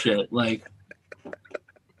to this shit. Like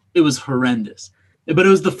it was horrendous, but it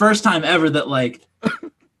was the first time ever that like,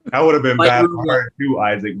 that would have been bad for her too,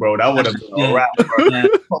 Isaac, bro. That would have been a wrap, bro. Yeah.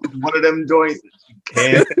 One of them joints.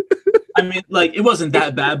 I mean, like, it wasn't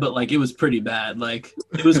that bad, but like, it was pretty bad. Like,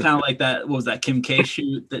 it was kind of like that. What was that Kim K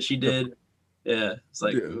shoot that she did? Yeah, it's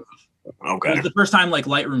like, okay. It was the first time like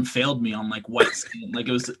Lightroom failed me on like white skin. Like,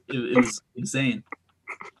 it was insane.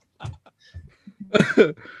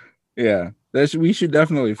 Yeah, we should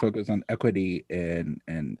definitely focus on equity and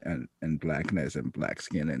blackness and black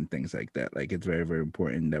skin and things like that. Like, it's very very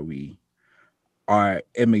important that our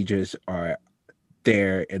images are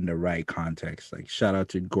there in the right context. Like, shout out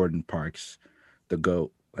to Gordon Parks, the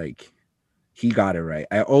GOAT. Like, he got it right.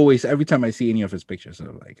 Every time I see any of his pictures,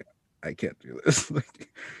 I'm like, I can't do this. Like,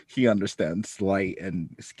 he understands light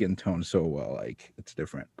and skin tone so well. Like, it's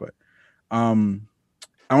different. But I want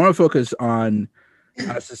to focus on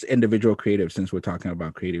us as individual creatives, since we're talking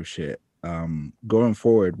about creative shit. Going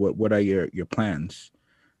forward, what are your plans?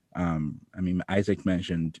 I mean, Isaac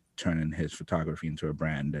mentioned turning his photography into a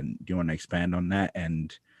brand, and do you want to expand on that? And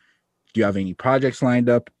do you have any projects lined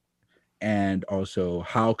up? And also,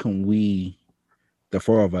 how can we, the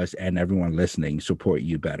four of us and everyone listening, support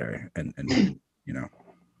you better? And you know,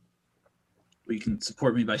 well, you can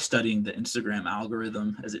support me by studying the Instagram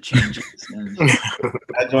algorithm as it changes. And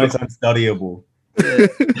that joint's unstudyable.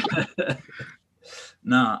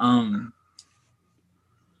 No,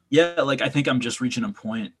 yeah, like I think I'm just reaching a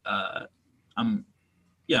point. I'm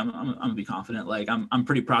gonna be confident. Like I'm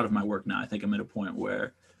pretty proud of my work now. I think I'm at a point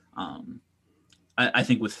where, I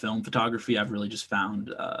think with film photography, I've really just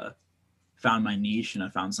found my niche, and I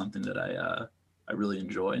found something that I really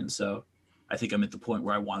enjoy. And so I think I'm at the point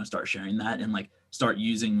where I want to start sharing that and like start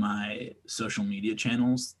using my social media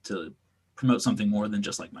channels to promote something more than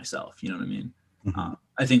just like myself. You know what I mean? Mm-hmm.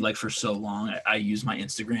 I think like for so long, I use my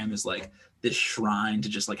Instagram as like this shrine to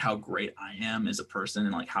just like how great I am as a person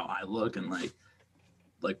and like how I look, and like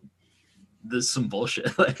this is some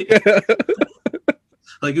bullshit. Like,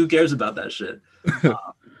 like who cares about that shit?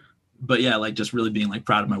 But yeah, like just really being like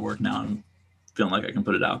proud of my work now and feeling like I can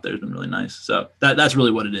put it out there has been really nice. So that's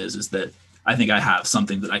really what it is that I think I have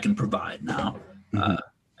something that I can provide now. And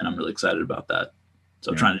I'm really excited about that.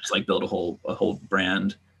 So trying to just like build a whole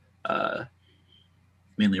brand,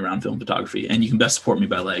 mainly around film photography. And you can best support me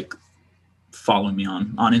by like following me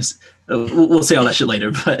on Insta. We'll say all that shit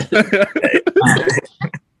later, but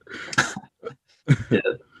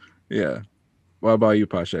yeah. What about you,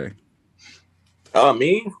 Pache?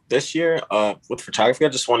 Me this year, with photography, I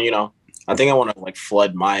just want to, I think I want to like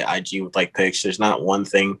flood my IG with like pics. There's not one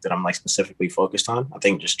thing that I'm like specifically focused on. I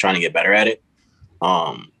think just trying to get better at it.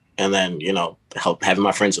 And then, help having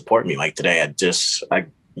my friends support me. Like today,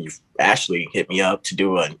 Ashley hit me up to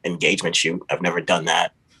do an engagement shoot. I've never done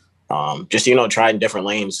that. Just, trying different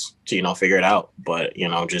lanes to, figure it out. But,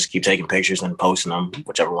 just keep taking pictures and posting them,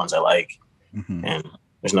 whichever ones I like. Mm-hmm. And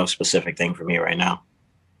there's no specific thing for me right now.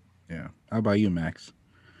 Yeah. How about you, Max?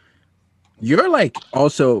 You're like,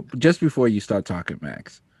 also, just before you start talking,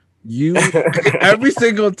 Max, you every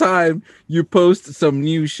single time you post some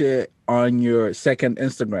new shit on your second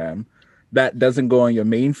Instagram that doesn't go on your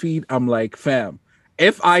main feed, I'm like, fam,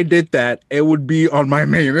 if I did that, it would be on my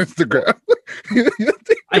main Instagram.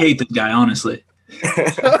 I hate this guy, honestly.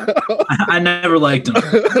 I never liked him.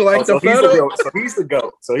 Like so he's the goat. He's the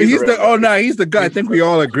goat. So he's the guy. I think we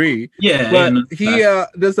all agree. Yeah. But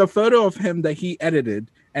there's a photo of him that he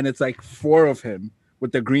edited, and it's like 4 of him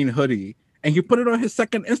with the green hoodie, and he put it on his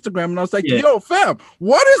second Instagram, and I was like, yo, fam,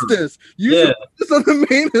 what is this? You should put this on the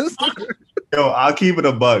main Instagram. Yo, I'll keep it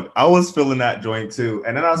a bug. I was feeling that joint too,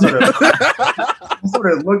 and then I started I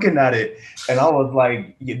started looking at it and I was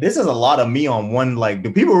like, this is a lot of me on one. Like,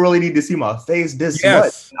 do people really need to see my face this much?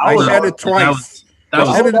 Yes, I said it twice. That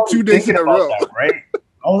I said it already 2 days in thinking a about row. that, right?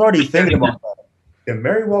 I was already thinking about that. Then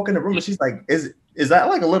Mary walked in the room and she's like, is that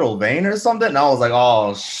like a little vein or something? And I was like,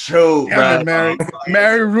 oh shoot, Damn bro. it,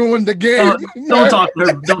 Mary ruined the game. Don't talk to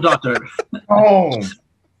her. Don't talk to her.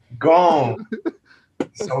 Gone.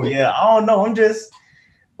 So yeah, I don't know. I'm just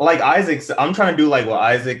like Isaac. I'm trying to do like what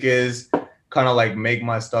Isaac is, kind of like make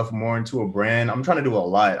my stuff more into a brand. I'm trying to do a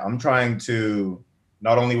lot. I'm trying to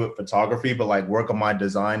not only with photography, but like work on my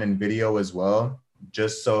design and video as well,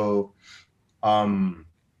 just so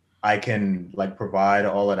I can like provide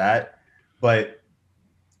all of that. But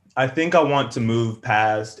I think I want to move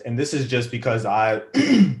past, and this is just because I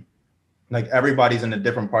like everybody's in a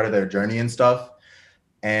different part of their journey and stuff.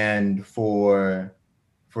 And for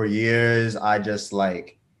years, I just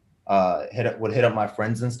like would hit up my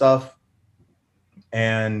friends and stuff.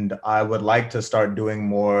 And I would like to start doing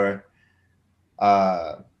more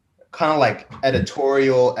kind of like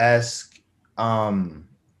editorial-esque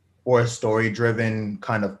or story-driven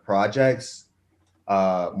kind of projects,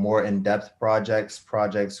 more in-depth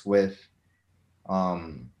projects with,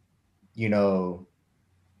 you know,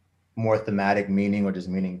 more thematic meaning or just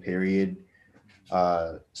meaning period.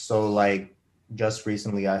 So like just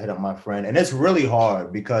recently I hit up my friend, and it's really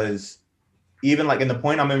hard because even like in the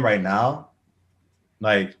point I'm in right now,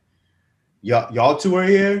 like y'all two are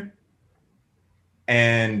here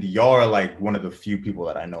and y'all are like one of the few people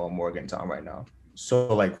that I know in Morgantown right now.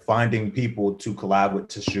 So like finding people to collab with,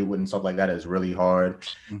 to shoot with and stuff like that is really hard.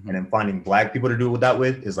 Mm-hmm. And then finding Black people to do that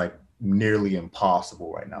with is like nearly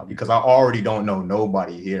impossible right now because I already don't know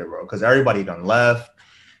nobody here, bro. Because everybody done left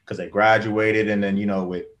because they graduated. And then, you know,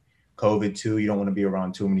 with COVID too, you don't want to be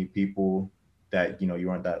around too many people that, you know, you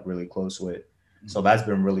aren't that really close with. Mm-hmm. So that's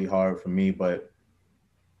been really hard for me. But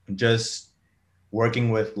just working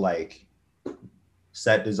with like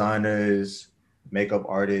set designers, makeup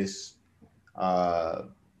artists,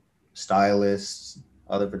 stylists,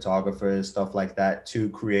 other photographers, stuff like that to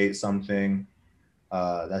create something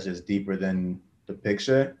that's just deeper than the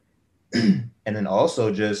picture. And then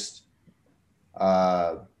also just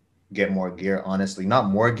get more gear, honestly. Not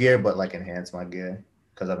more gear, but like enhance my gear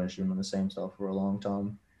because I've been shooting on the same stuff for a long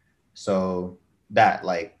time. So that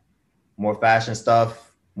like more fashion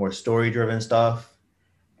stuff, more story-driven stuff,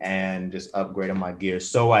 and just upgrading my gear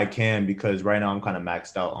so I can, because right now I'm kind of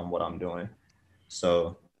maxed out on what I'm doing.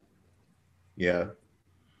 So, yeah.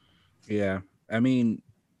 Yeah. I mean,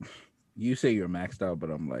 you say you're maxed out, but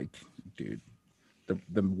I'm like, dude,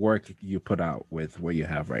 the work you put out with what you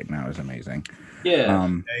have right now is amazing. Yeah.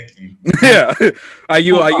 Thank you. Yeah. Are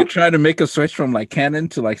you trying to make a switch from like Canon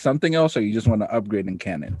to like something else, or you just want to upgrade in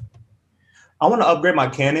Canon? I want to upgrade my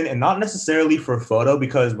Canon, and not necessarily for photo,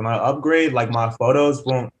 because when I upgrade, like my photos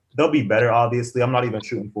they'll be better, obviously. I'm not even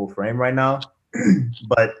shooting full frame right now,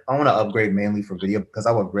 but I want to upgrade mainly for video because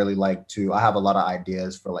I would really like to. I have a lot of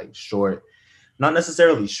ideas for like short, not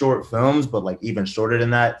necessarily short films, but like even shorter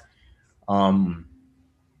than that,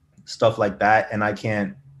 stuff like that. And I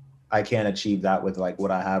can't achieve that with like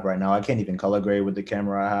what I have right now. I can't even color grade with the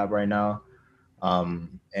camera I have right now.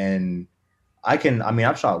 And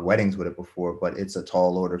I've shot weddings with it before, but it's a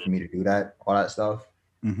tall order for me to do that, all that stuff.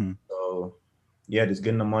 Mm-hmm. So yeah, just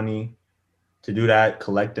getting the money to do that,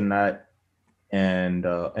 collecting that. And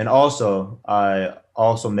also I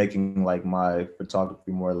making like my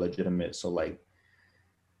photography more legitimate. So like,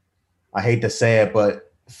 I hate to say it,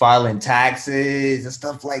 but filing taxes and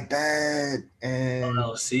stuff like that. And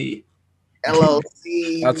LLC.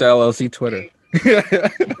 That's LLC Twitter.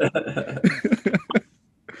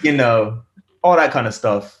 You know, all that kind of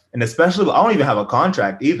stuff. And especially, I don't even have a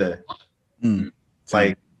contract either.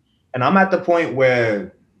 Like, and I'm at the point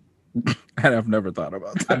where I've never thought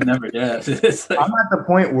about that. I've never, yeah. I'm at the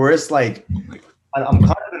point where it's like, I'm kind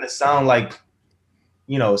of going to sound like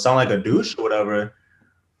a douche or whatever.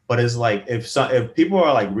 But it's like, if people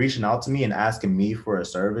are like reaching out to me and asking me for a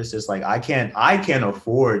service, it's like, I can't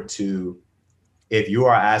afford to, if you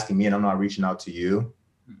are asking me and I'm not reaching out to you,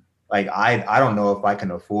 like, I don't know if I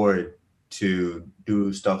can afford to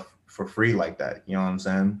do stuff for free like that. You know what I'm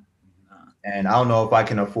saying? And I don't know if I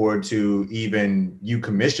can afford to even you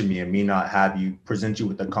commission me and me not have you present you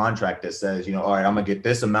with a contract that says, you know, all right, I'm gonna get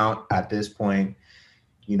this amount at this point,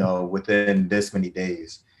 you know, within this many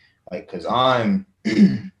days. Like, cause I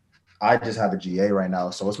just have a GA right now,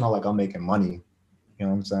 so it's not like I'm making money. You know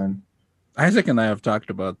what I'm saying? Isaac and I have talked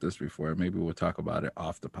about this before. Maybe we'll talk about it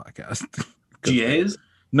off the podcast. GAs?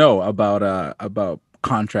 No, about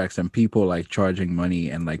contracts and people like charging money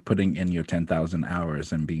and like putting in your 10,000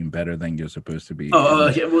 hours and being better than you're supposed to be.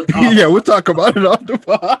 Yeah, well, Yeah, we'll talk about it on the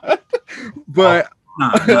pod. But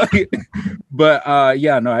nah. but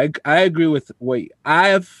yeah, no, I agree with what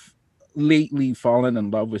I've lately fallen in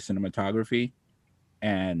love with cinematography,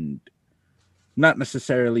 and not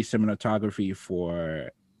necessarily cinematography for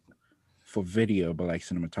video, but like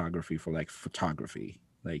cinematography for like photography,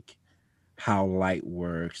 like how light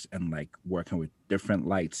works and like working with different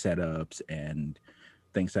light setups and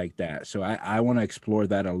things like that. So I want to explore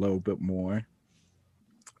that a little bit more.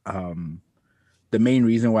 Um, the main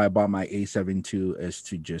reason why I bought my A7 II is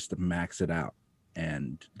to just max it out,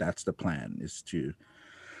 and that's the plan, is to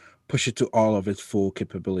push it to all of its full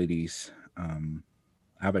capabilities.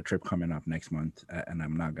 I have a trip coming up next month, and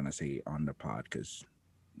I'm not gonna say on the pod because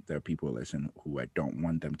there are people who listen who I don't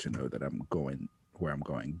want them to know that I'm going where I'm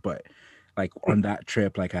going. But like on that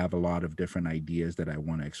trip, like I have a lot of different ideas that I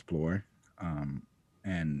want to explore,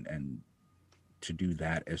 and to do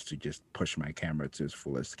that is to just push my camera to its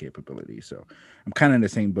fullest capability. So I'm kind of in the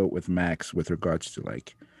same boat with Max with regards to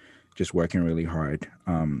like just working really hard.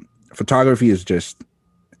 Photography is just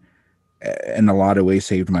in a lot of ways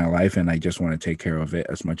saved my life, and I just want to take care of it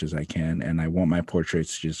as much as I can. And I want my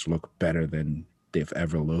portraits to just look better than they've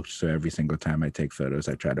ever looked. So every single time I take photos,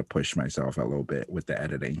 I try to push myself a little bit with the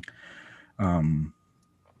editing.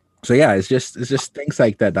 So yeah, it's just things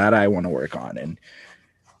like that I want to work on. And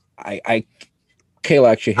I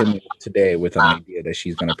Kayla actually hit me up today with an idea that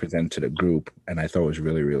she's going to present to the group, and I thought it was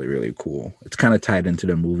really, really, really cool. It's kind of tied into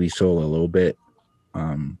the movie Soul a little bit.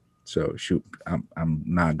 So shoot, I'm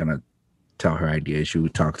not gonna tell her idea. She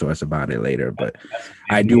would talk to us about it later, but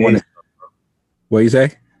I do want to. What you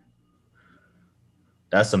say?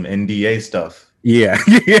 That's some NDA stuff. Yeah,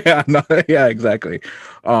 yeah, no, yeah, exactly.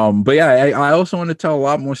 But yeah, I also want to tell a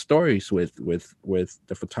lot more stories with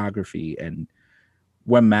the photography. And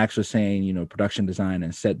when Max was saying, you know, production design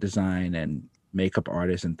and set design and makeup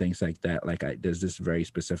artists and things like that, like there's this very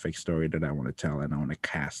specific story that I want to tell, and I want to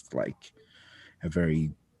cast like a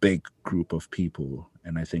very big group of people,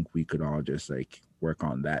 and I think we could all just like work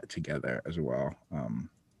on that together as well, and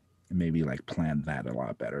maybe like plan that a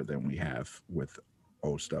lot better than we have with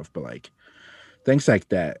old stuff. But like things like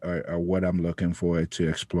that are what I'm looking forward to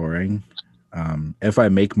exploring. If I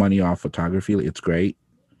make money off photography, it's great.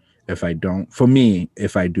 If I don't, for me,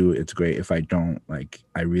 if I do, it's great. If I don't, like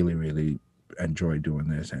I really, really enjoy doing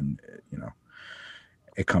this, and you know,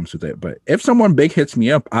 it comes with it. But if someone big hits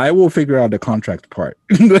me up, I will figure out the contract part.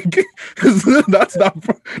 Like, that's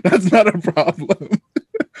not a problem.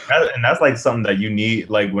 And that's like something that you need.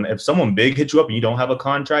 Like if someone big hits you up and you don't have a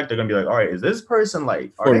contract, they're gonna be like, all right, is this person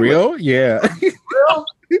like for real? Yeah. Real?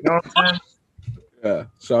 You know what I'm saying? Yeah.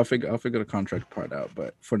 So I'll figure the contract part out.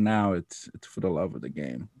 But for now, it's for the love of the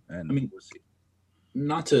game. And I mean, we'll see.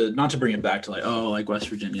 Not to bring it back to like, oh, like West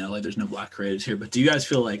Virginia, like there's no black creatives here, but do you guys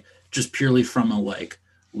feel like just purely from a like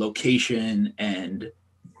location and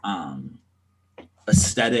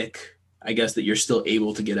aesthetic, I guess, that you're still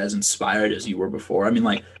able to get as inspired as you were before? I mean,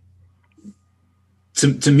 like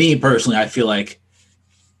to me personally, I feel like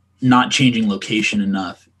not changing location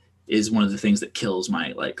enough is one of the things that kills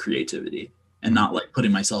my like creativity, and not like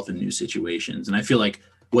putting myself in new situations. And I feel like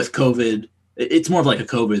with COVID, it's more of like a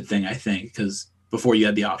COVID thing, I think, because before you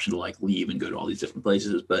had the option to like leave and go to all these different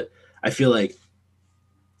places. But I feel like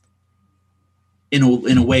in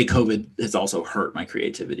a way, COVID has also hurt my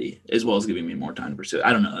creativity as well as giving me more time to pursue it.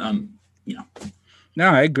 I don't know. You know. No,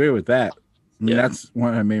 I agree with that. I mean, that's one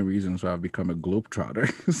of the main reasons why I've become a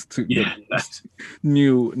globetrotter, is to get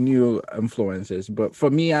new influences. But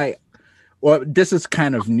for me, this is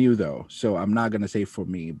kind of new though, so I'm not gonna say for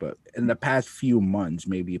me, but in the past few months,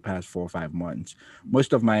 maybe past 4 or 5 months,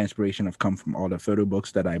 most of my inspiration have come from all the photo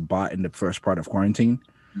books that I bought in the first part of quarantine.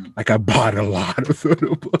 Like I bought a lot of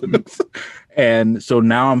photo books, and so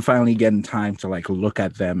now I'm finally getting time to like look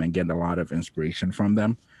at them and get a lot of inspiration from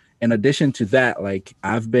them. In addition to that, like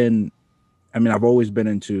I've always been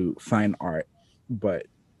into fine art, but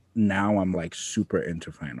now I'm like super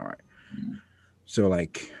into fine art. So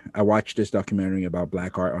like I watched this documentary about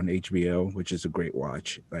black art on HBO, which is a great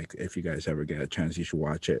watch. Like if you guys ever get a chance, you should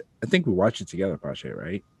watch it. I think we watched it together, Pache,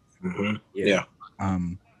 right? Mm-hmm. Yeah.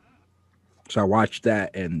 So I watched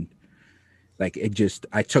that, and like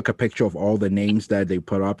I took a picture of all the names that they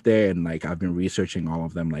put up there, and like I've been researching all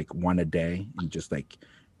of them like one a day, and just like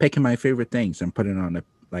picking my favorite things and putting it on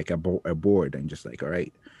a board, and just like, all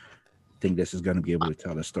right, I think this is going to be able to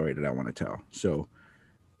tell the story that I want to tell. So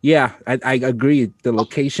yeah, I agree. The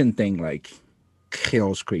location thing like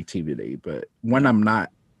kills creativity, but when I'm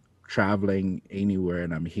not traveling anywhere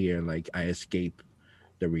and I'm here, like I escape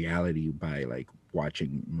the reality by like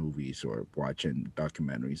watching movies or watching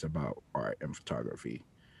documentaries about art and photography.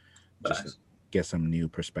 Just to get some new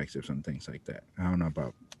perspectives on things like that. I don't know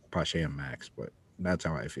about Pache and Max, but that's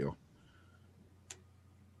how I feel.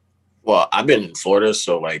 Well, I've been in Florida,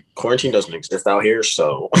 so like quarantine doesn't exist out here.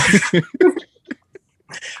 So,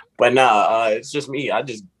 but nah, it's just me. I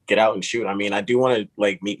just get out and shoot. I mean, I do want to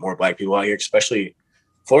like meet more Black people out here, especially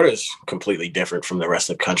Florida is completely different from the rest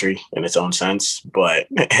of the country in its own sense, but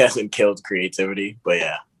it hasn't killed creativity. But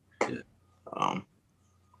yeah.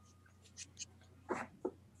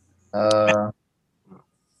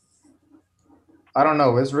 I don't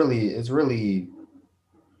know. It's really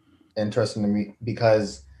interesting to me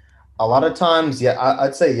because a lot of times, yeah,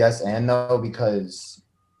 I'd say yes and no because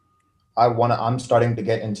I'm starting to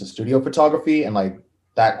get into studio photography and like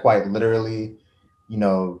that quite literally, you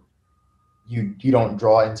know, you don't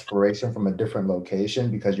draw inspiration from a different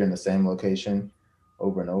location because you're in the same location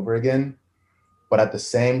over and over again. But at the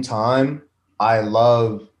same time, I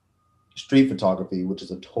love street photography, which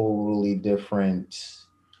is a totally different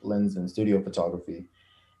lens than studio photography.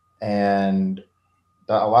 And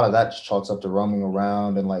a lot of that chalks up to roaming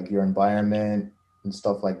around and like your environment and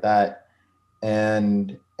stuff like that.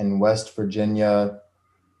 And in West Virginia,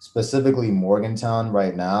 specifically Morgantown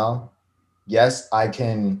right now, yes, I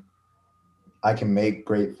can make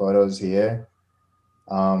great photos here.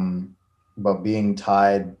 But being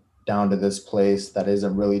tied down to this place that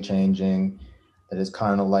isn't really changing, that is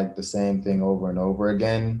kind of like the same thing over and over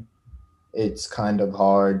again, it's kind of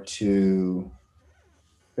hard to,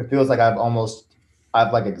 it feels like I've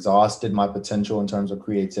like exhausted my potential in terms of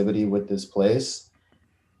creativity with this place.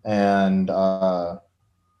 And that,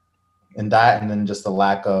 and then just the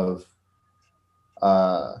lack of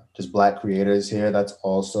just Black creators here, that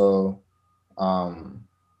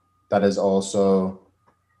has also,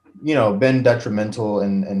 you know, been detrimental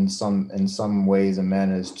in some ways and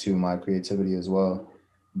manners to my creativity as well.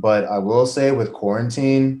 But I will say with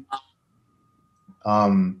quarantine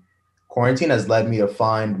has led me to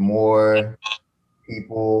find more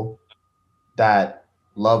people that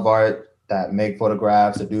love art, that make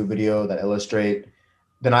photographs, that do video, that illustrate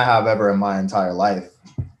than I have ever in my entire life.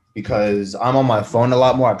 Because I'm on my phone a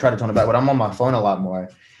lot more. I've tried to tone it back, but I'm on my phone a lot more.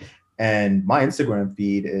 And my Instagram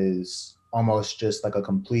feed is almost just like a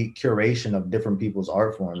complete curation of different people's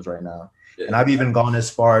art forms right now. Yeah. And I've even gone as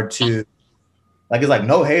far to, like, it's like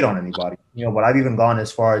no hate on anybody, you know, but I've even gone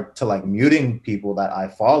as far to like muting people that I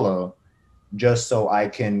follow just so I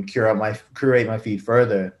can curate my feed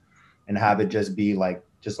further and have it just be like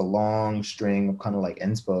just a long string of kind of like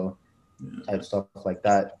inspo type stuff like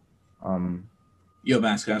that. Yo,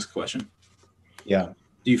 Max, can I ask a question? Yeah.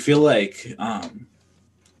 Do you feel like,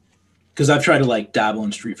 because I've tried to like dabble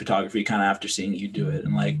in street photography kind of after seeing you do it,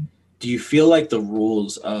 and like, do you feel like the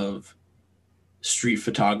rules of street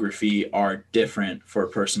photography are different for a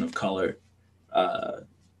person of color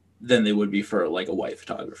than they would be for like a white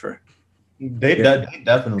photographer? They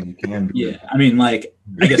definitely can be. Yeah, I mean, like,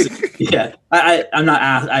 I guess, yeah, I'm not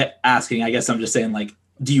asking. I guess I'm just saying, like,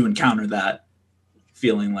 do you encounter that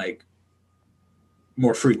feeling like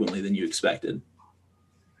more frequently than you expected?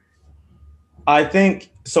 I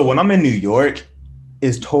think so. When I'm in New York,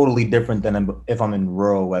 is totally different than if I'm in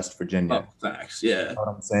rural West Virginia. Oh, facts, yeah. You know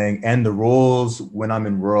what I'm saying? And the rules when I'm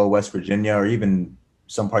in rural West Virginia, or even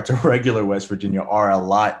some parts of regular West Virginia, are a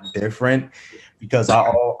lot different because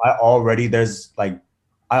I already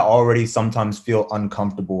sometimes feel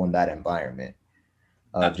uncomfortable in that environment.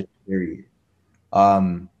 Just period.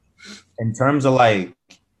 In terms of like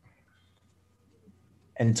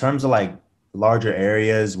larger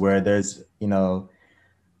areas where there's, you know,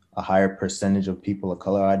 a higher percentage of people of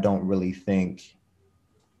color, I don't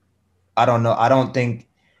think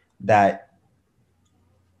that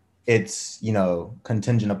it's, you know,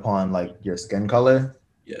 contingent upon like your skin color.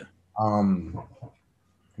 Yeah.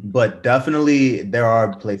 But definitely there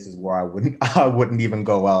are places where I wouldn't even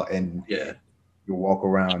go out and walk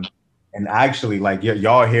around. And actually, like,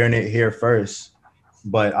 y'all hearing it here first,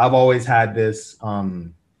 but I've always had this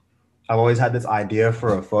idea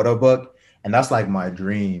for a photo book, and that's like my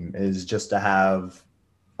dream, is just to have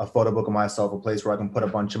a photo book of myself, a place where I can put a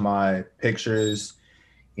bunch of my pictures,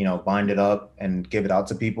 you know, bind it up and give it out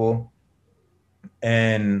to people.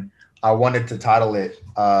 And I wanted to title it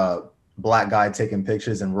Black Guy Taking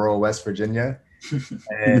Pictures in Rural West Virginia.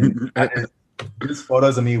 And just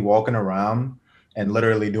photos of me walking around and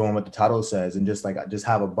literally doing what the title says, and just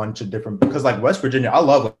have a bunch of different, because like West Virginia, I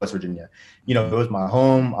love West Virginia. You know, it was my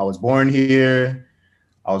home. I was born here.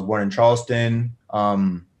 I was born in Charleston.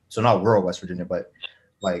 So not rural West Virginia, but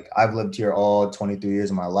Like I've lived here all 23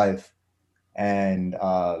 years of my life, and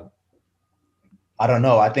I don't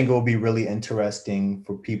know. I think it will be really interesting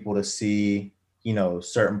for people to see, you know,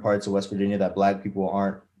 certain parts of West Virginia that Black people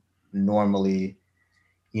aren't normally,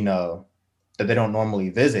 you know, that they don't normally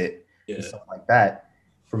visit and stuff like that.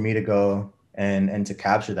 For me to go and to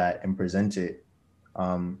capture that and present it,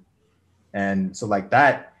 and so like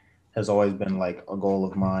that has always been like a goal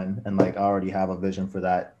of mine, and like I already have a vision for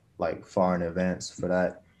that, like far in advance for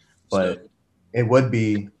that. But it would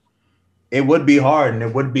be hard, and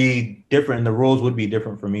it would be different, and the rules would be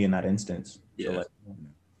different for me in that instance. Yeah. So like,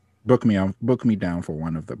 book me down for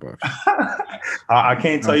one of the books. I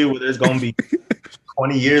can't tell you whether it's gonna be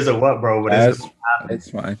 20 years or what, bro. But it's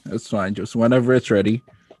fine. It's fine. Just whenever it's ready,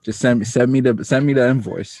 just send me the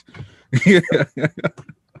invoice.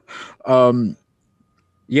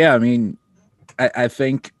 Yeah, I mean, I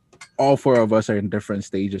think all four of us are in different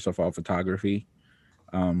stages of our photography.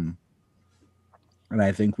 And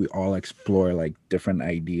I think we all explore like different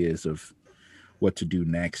ideas of what to do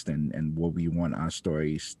next and what we want our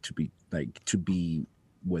stories to be like to be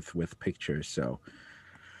with pictures. So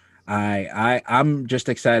I'm just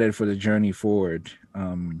excited for the journey forward,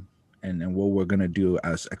 and what we're gonna do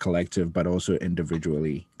as a collective, but also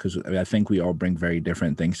individually, because I think we all bring very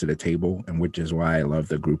different things to the table, and which is why I love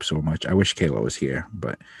the group so much. I wish Kayla was here,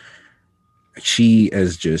 but she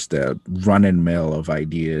is just a running mill of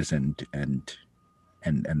ideas and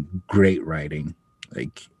great writing.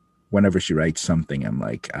 Like whenever she writes something, I'm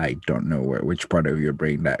like, I don't know which part of your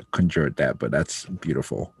brain that conjured that, but that's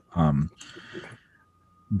beautiful.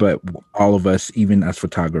 But all of us, even as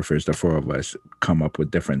photographers, the four of us come up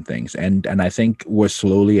with different things. And I think we're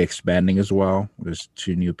slowly expanding as well. There's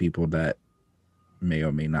 2 new people that may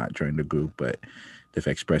or may not join the group, but they've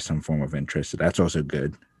expressed some form of interest. So that's also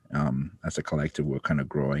good. As a collective, we're kind of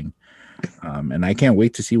growing. And I can't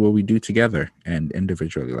wait to see what we do together and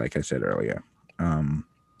individually, like I said earlier.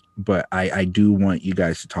 But I do want you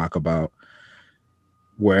guys to talk about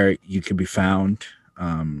where you can be found,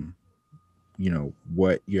 you know,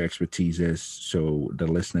 what your expertise is, so the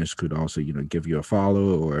listeners could also, you know, give you a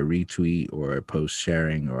follow or a retweet or a post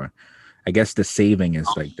sharing, or I guess the saving is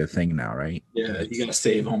like the thing now, right? Yeah, you're gonna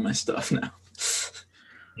save all my stuff now.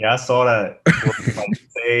 Yeah, I saw that. Like,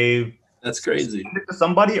 save. That's crazy. Send it to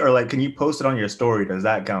somebody, or like, can you post it on your story? Does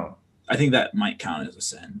that count? I think that might count as a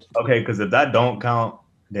send. Okay, because if that don't count,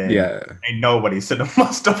 then ain't nobody sending my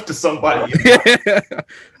stuff to somebody.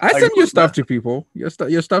 I send your stuff to people. Your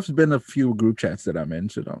stuff's been a few group chats that I'm in,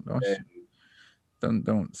 so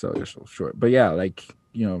don't sell yourself short. But yeah, like,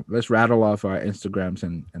 you know, let's rattle off our Instagrams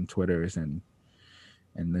and Twitters and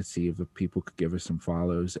let's see if the people could give us some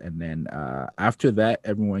follows. And then after that,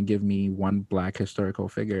 everyone give me one Black historical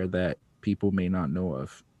figure that people may not know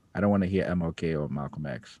of. I don't want to hear MLK or Malcolm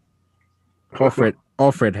X. Or Fred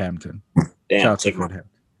Hampton. Damn, Fred Hampton.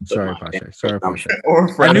 Sorry, Pasha.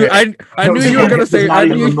 I knew you were gonna say. Not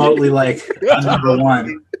even remotely like number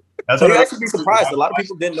one. That's what you actually be surprised. A lot of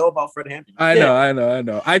people didn't know about Fred Hampton. I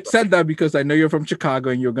know. I said that because I know you're from Chicago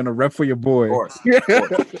and you're gonna rep for your boy. Of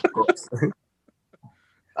course.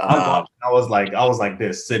 I was like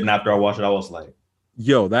this, sitting after I watched it. I was like,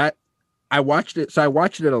 yo, that I watched it. So I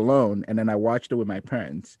watched it alone, and then I watched it with my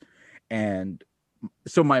parents. And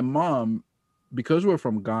so my mom, because we're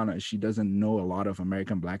from Ghana, she doesn't know a lot of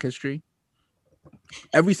American Black history.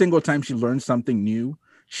 Every single time she learns something new,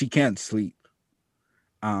 she can't sleep.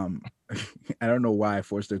 I don't know why I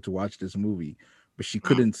forced her to watch this movie, but she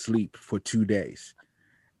couldn't sleep for 2 days.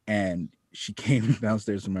 And she came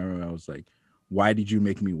downstairs to my room. I was like, why did you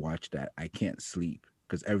make me watch that? I can't sleep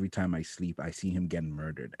because every time I sleep, I see him getting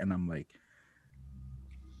murdered. And I'm like,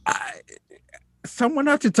 someone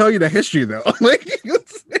had to tell you the history though.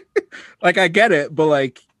 Like I get it, but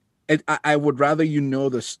like I would rather you know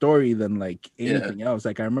the story than like anything else.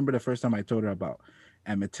 Like I remember the first time I told her about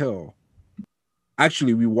Emmett Till.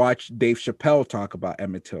 Actually, we watched Dave Chappelle talk about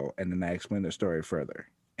Emmett Till, and then I explained the story further.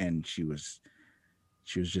 And she was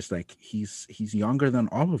just like, he's younger than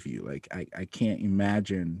all of you. Like I can't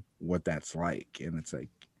imagine what that's like. And it's like,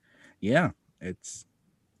 yeah, it's,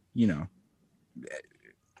 you know,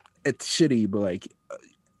 it's shitty, but like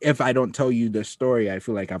if I don't tell you the story, I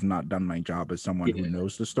feel like I've not done my job as someone who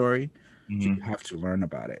knows the story. So you have to learn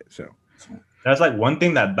about it. So that's like one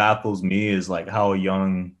thing that baffles me is like how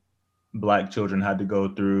young Black children had to go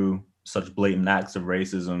through such blatant acts of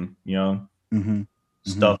racism, you know,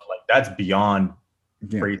 stuff like that's beyond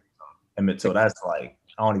racism. Emmett Till, that's like,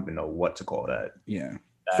 I don't even know what to call that. Yeah.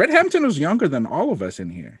 Fred Hampton was younger than all of us in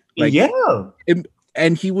here. Like, yeah.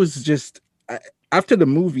 And he was just, after the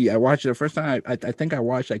movie, I watched it the first time. I think I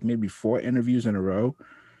watched like maybe 4 interviews in a row.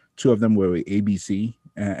 2 of them were with ABC,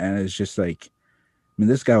 and it's just like, I mean,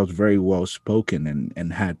 this guy was very well spoken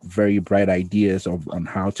and had very bright ideas on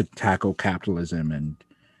how to tackle capitalism and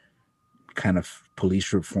kind of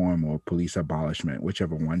police reform or police abolishment,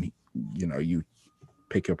 whichever one you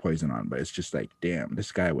pick your poison on. But it's just like, damn,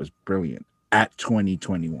 this guy was brilliant at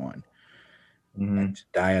 2021. And to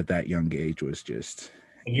die at that young age was just.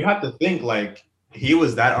 And you have to think, like, he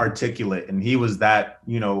was that articulate and he was that,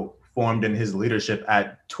 formed in his leadership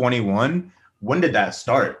at 21. When did that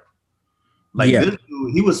start? Like, this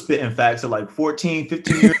dude, he was spitting facts at like 14,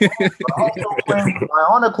 15 years old. I was still playing with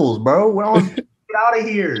Bionicles, bro. Get out of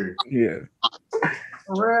here. Yeah.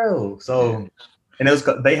 For real. So, and it was,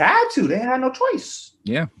 they had no choice.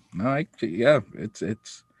 Yeah. No,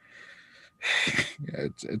 it's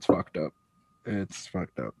fucked up. It's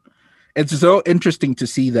fucked up. It's so interesting to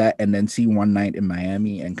see that and then see One Night in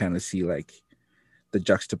Miami and kind of see like the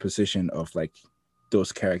juxtaposition of like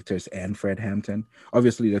those characters and Fred Hampton.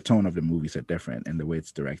 Obviously, the tone of the movies are different and the way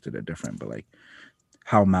it's directed are different, but like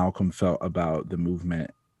how Malcolm felt about the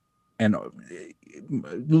movement and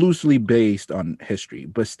loosely based on history,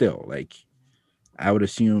 but still, like I would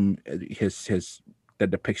assume the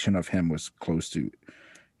depiction of him was close to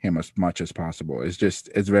him as much as possible. It's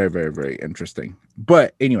very, very, very interesting.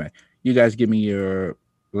 But anyway, you guys give me your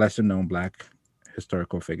lesser known Black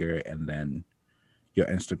historical figure and then your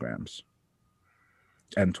Instagrams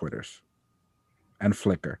and Twitters and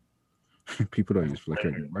Flickr. People don't use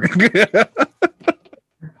Flickr anymore.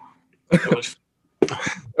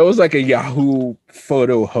 It was like a Yahoo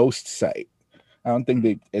photo host site. I don't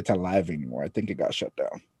think it's alive anymore. I think it got shut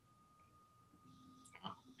down.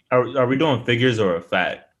 Are we doing figures or a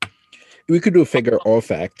fact? We could do a figure or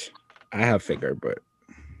fact. I have figure, but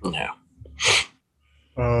yeah.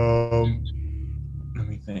 Let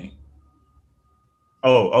me think.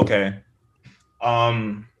 Oh, okay.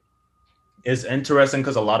 It's interesting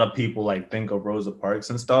because a lot of people like think of Rosa Parks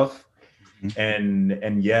and stuff,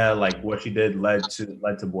 and yeah, like what she did led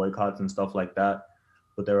to boycotts and stuff like that.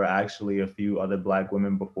 But there were actually a few other Black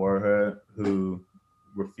women before her who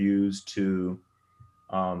refused to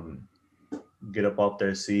get up off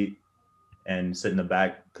their seat and sit in the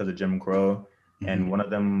back because of Jim Crow. And one of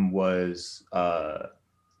them was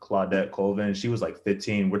Claudette Colvin. She was like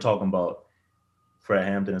 15. We're talking about Fred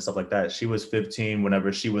Hampton and stuff like that. She was 15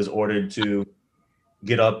 whenever she was ordered to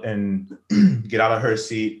get up and get out of her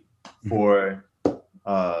seat for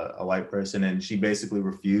a white person, and she basically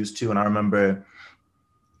refused to. And I remember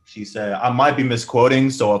she said, I might be misquoting,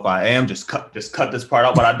 so if I am, just cut this part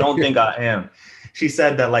out, but I don't think I am. She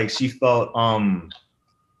said that like she felt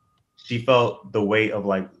the weight of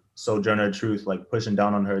like Sojourner Truth like pushing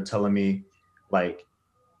down on her, telling me like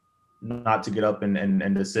not to get up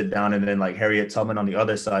and to sit down, and then like Harriet Tubman on the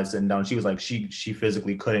other side sitting down. She was like she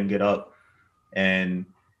physically couldn't get up, and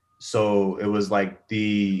so it was like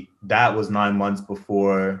that was 9 months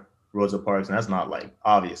before Rosa Parks, and that's not like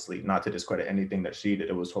obviously not to discredit anything that she did.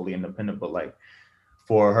 It was totally independent, but like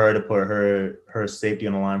for her to put her safety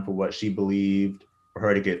on the line for what she believed, for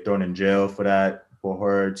her to get thrown in jail for that, for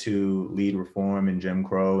her to lead reform in Jim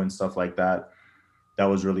Crow and stuff like that, that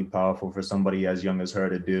was really powerful for somebody as young as her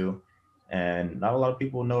to do. And not a lot of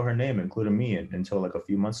people know her name, including me, until like a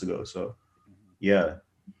few months ago. So yeah,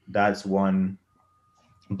 that's one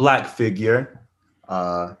Black figure.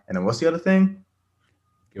 And then what's the other thing?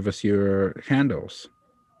 Give us your handles.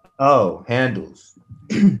 Oh, handles.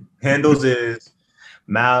 Handles is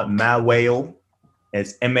Mahweyll.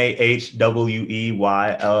 It's Mahweyll,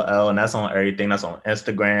 and that's on everything. That's on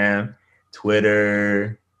Instagram,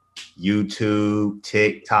 Twitter, YouTube,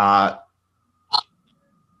 TikTok.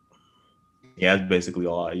 Yeah, that's basically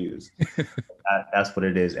all I use. That's what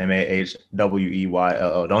it is. Mahweyll.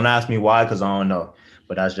 Don't ask me why, because I don't know.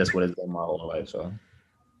 But that's just what it's been my whole life. So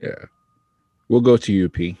yeah. We'll go to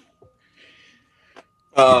UP. You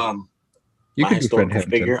my can historical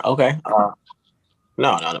figure. Okay.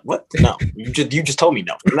 No. What? No. You just told me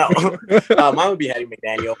no. No. Mine would be Hattie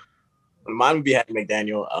McDaniel.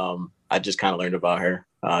 I just kind of learned about her.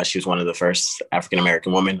 She was one of the first African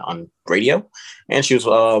American women on radio, and she was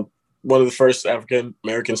one of the first African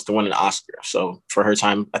Americans to win an Oscar. So for her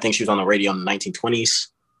time, I think she was on the radio in the 1920s.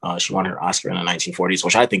 She won her Oscar in the 1940s,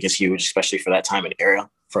 which I think is huge, especially for that time and era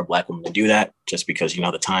for a Black woman to do that, just because,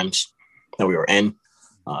 the times that we were in.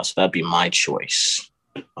 So that'd be my choice.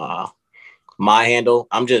 My handle,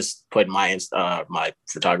 I'm just putting my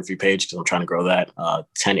photography page because I'm trying to grow that.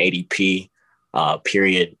 1080p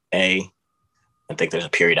period A. I think there's a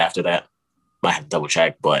period after that. Might have to double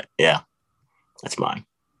check, but yeah, that's mine.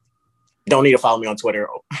 Don't need to follow me on Twitter.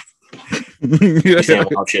 You're saying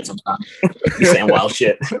wild shit sometimes. You're saying wild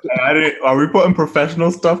shit. Are we putting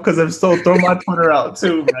professional stuff? Because if so, throw my Twitter out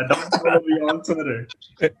too, man. Don't follow me on Twitter.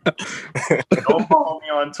 Don't follow me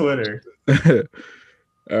on Twitter.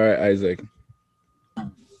 All right, Isaac.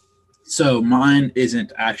 So mine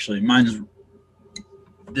isn't actually. Mine's.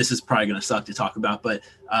 This is probably going to suck to talk about, but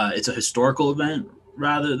it's a historical event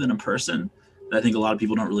rather than a person that I think a lot of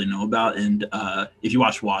people don't really know about. And if you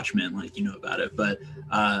watch Watchmen, like, you know about it, but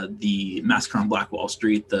the massacre on Black Wall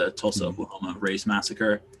Street, the Tulsa, Oklahoma race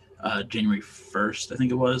massacre, January 1st, I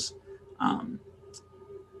think it was. It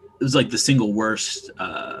was like the single worst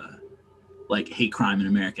like hate crime in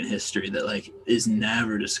American history that like is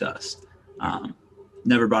never discussed.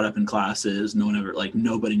 Never brought up in classes. No one ever, like,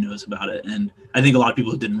 nobody knows about it. And I think a lot of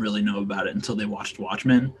people didn't really know about it until they watched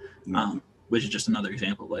Watchmen, which is just another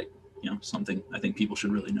example of, like, you know, something I think people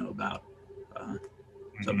should really know about.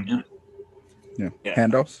 So, yeah.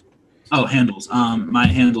 Handles? Oh, handles. My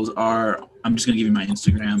handles are, I'm just going to give you my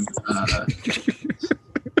Instagram.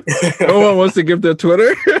 No one wants to give their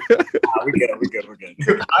Twitter? We're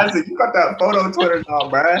good. Isaac, you got that photo on Twitter now,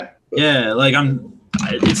 man. Yeah, like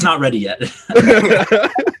it's not ready yet. It's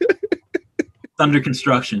under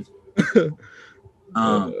construction.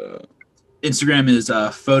 Instagram is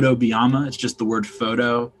photo Biama. It's just the word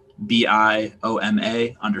photo,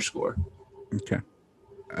 BIOMA _. Okay.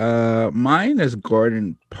 Mine is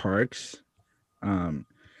Gordon Parks.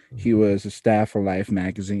 He was a staff for Life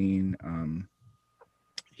magazine.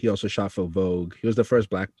 He also shot for Vogue. He was the first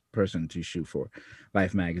Black person to shoot for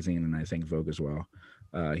Life magazine, and I think Vogue as well.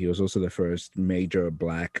 He was also the first major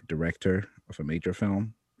Black director of a major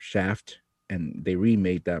film, Shaft, and they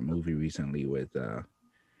remade that movie recently with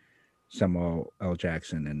Samuel L.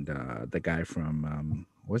 Jackson and the guy from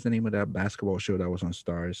what's the name of that basketball show that was on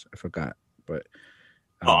Stars? I forgot, but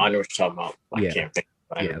I know what you're talking about. I yeah, can't think.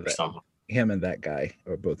 I know what you're talking about. Him and that guy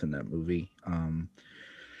are both in that movie.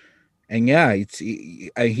 And yeah,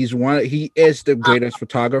 he's one. He is the greatest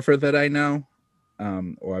photographer that I know.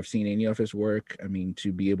 Or I've seen any of his work. I mean,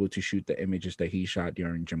 to be able to shoot the images that he shot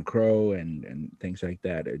during Jim Crow and things like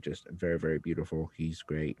that are just very, very beautiful. He's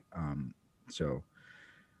great. So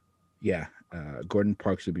yeah, Gordon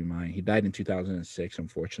Parks would be mine. He died in 2006,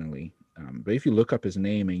 unfortunately. But if you look up his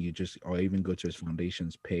name and you just, or even go to his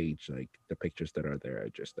foundation's page, like the pictures that are there are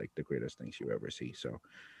just like the greatest things you ever see. So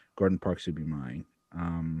Gordon Parks would be mine.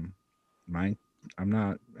 Mine, I'm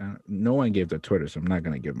not, no one gave their Twitter, so I'm not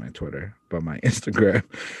going to give my Twitter, but my Instagram.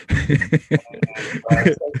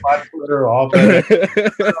 My Twitter off.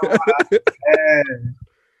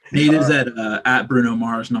 Nate is at Bruno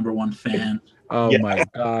Mars #1 fan. Oh my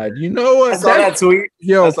God. You know what? I saw that tweet.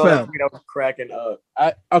 Yo, I saw fam. that tweet. I was cracking up.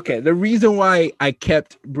 Okay, the reason why I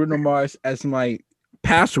kept Bruno Mars as my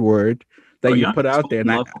password that you put out there,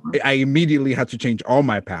 and I immediately had to change all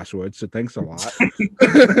my passwords, so thanks a lot.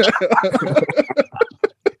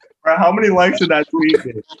 Bro, how many likes did that tweet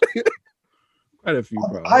get? Quite a few,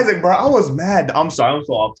 bro. Isaac, bro, I was mad. I'm sorry, I'm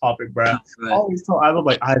so off topic, bro. I always tell Isaac,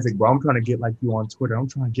 like, Isaac, bro, I'm trying to get like you on Twitter. I'm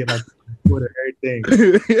trying to get like Twitter, everything. But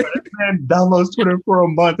this man downloads Twitter for a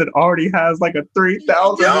month and already has like a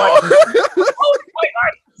 3,000.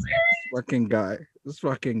 Fucking guy. This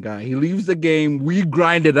fucking guy. He leaves the game. We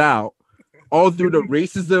grind it out. All through the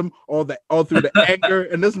racism, all through the anger,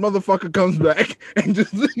 and this motherfucker comes back and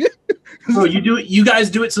just. So you guys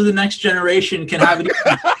do it so the next generation can have it.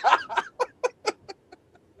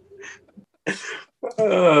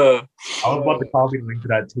 I was about to copy the link to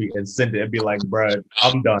that tweet and send it and be like, "Bruh,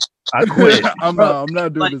 I'm done. I quit. I'm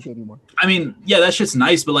not doing this anymore." I mean, yeah, that shit's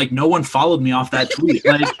nice, but like, no one followed me off that tweet.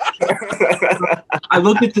 Like, I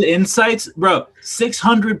looked at the insights, bro.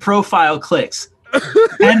 600 profile clicks.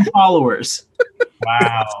 10 followers.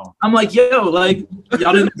 Wow. I'm like, yo, like,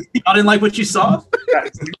 y'all didn't like what you saw?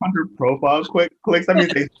 600 profile clicks. I mean,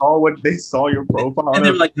 they saw your profile, and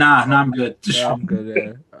they were like, nah, I'm good. Yeah, I'm good.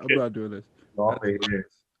 Yeah, I'm not doing this.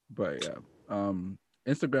 But yeah,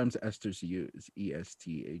 Instagram's Esther's U is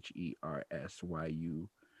ESTHERSYUTE.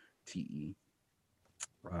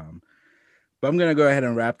 But I'm gonna go ahead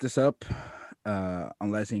and wrap this up,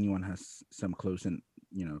 unless anyone has some closing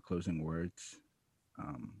words.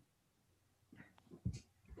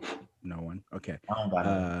 No one. Okay.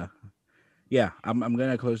 Yeah, I'm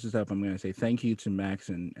gonna close this up. I'm gonna say thank you to Max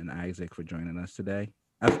and Isaac for joining us today.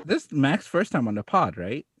 This is Max's first time on the pod,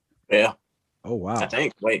 right? Yeah. Oh wow. I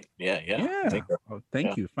think. Wait. Yeah. Oh,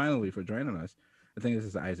 thank you finally for joining us. I think this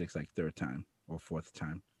is Isaac's like third time or fourth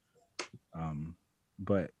time.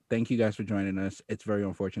 But thank you guys for joining us. It's very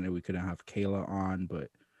unfortunate we couldn't have Kayla on, but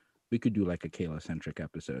we could do like a Kayla centric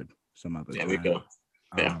episode some other time. There we go.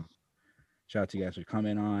 Yeah. Shout out to you guys for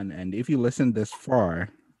coming on. And if you listened this far,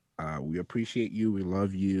 we appreciate you. We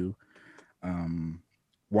love you. One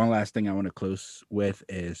last thing I want to close with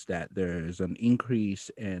is that there's an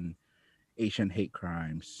increase in Asian hate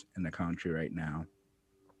crimes in the country right now.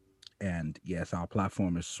 And yes, our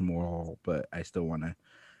platform is small, but I still want to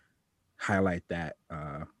highlight that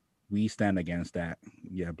we stand against that.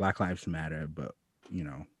 Yeah, Black Lives Matter, but you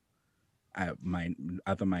know,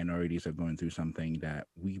 other minorities are going through something that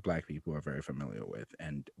we Black people are very familiar with,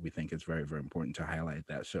 and we think it's very, very important to highlight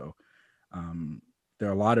that. So there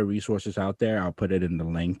are a lot of resources out there. I'll put it in the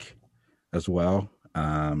link as well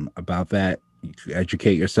about that. You can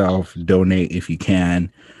educate yourself, donate if you can,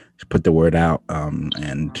 just put the word out,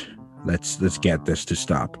 and let's get this to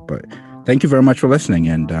stop. But thank you very much for listening,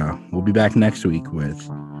 and we'll be back next week with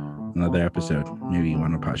another episode. Maybe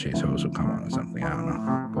one of Pache's hosts will come on or something. I don't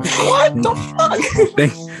know. But, What the fuck?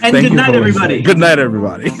 And good night, everybody. Good night,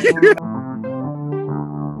 everybody.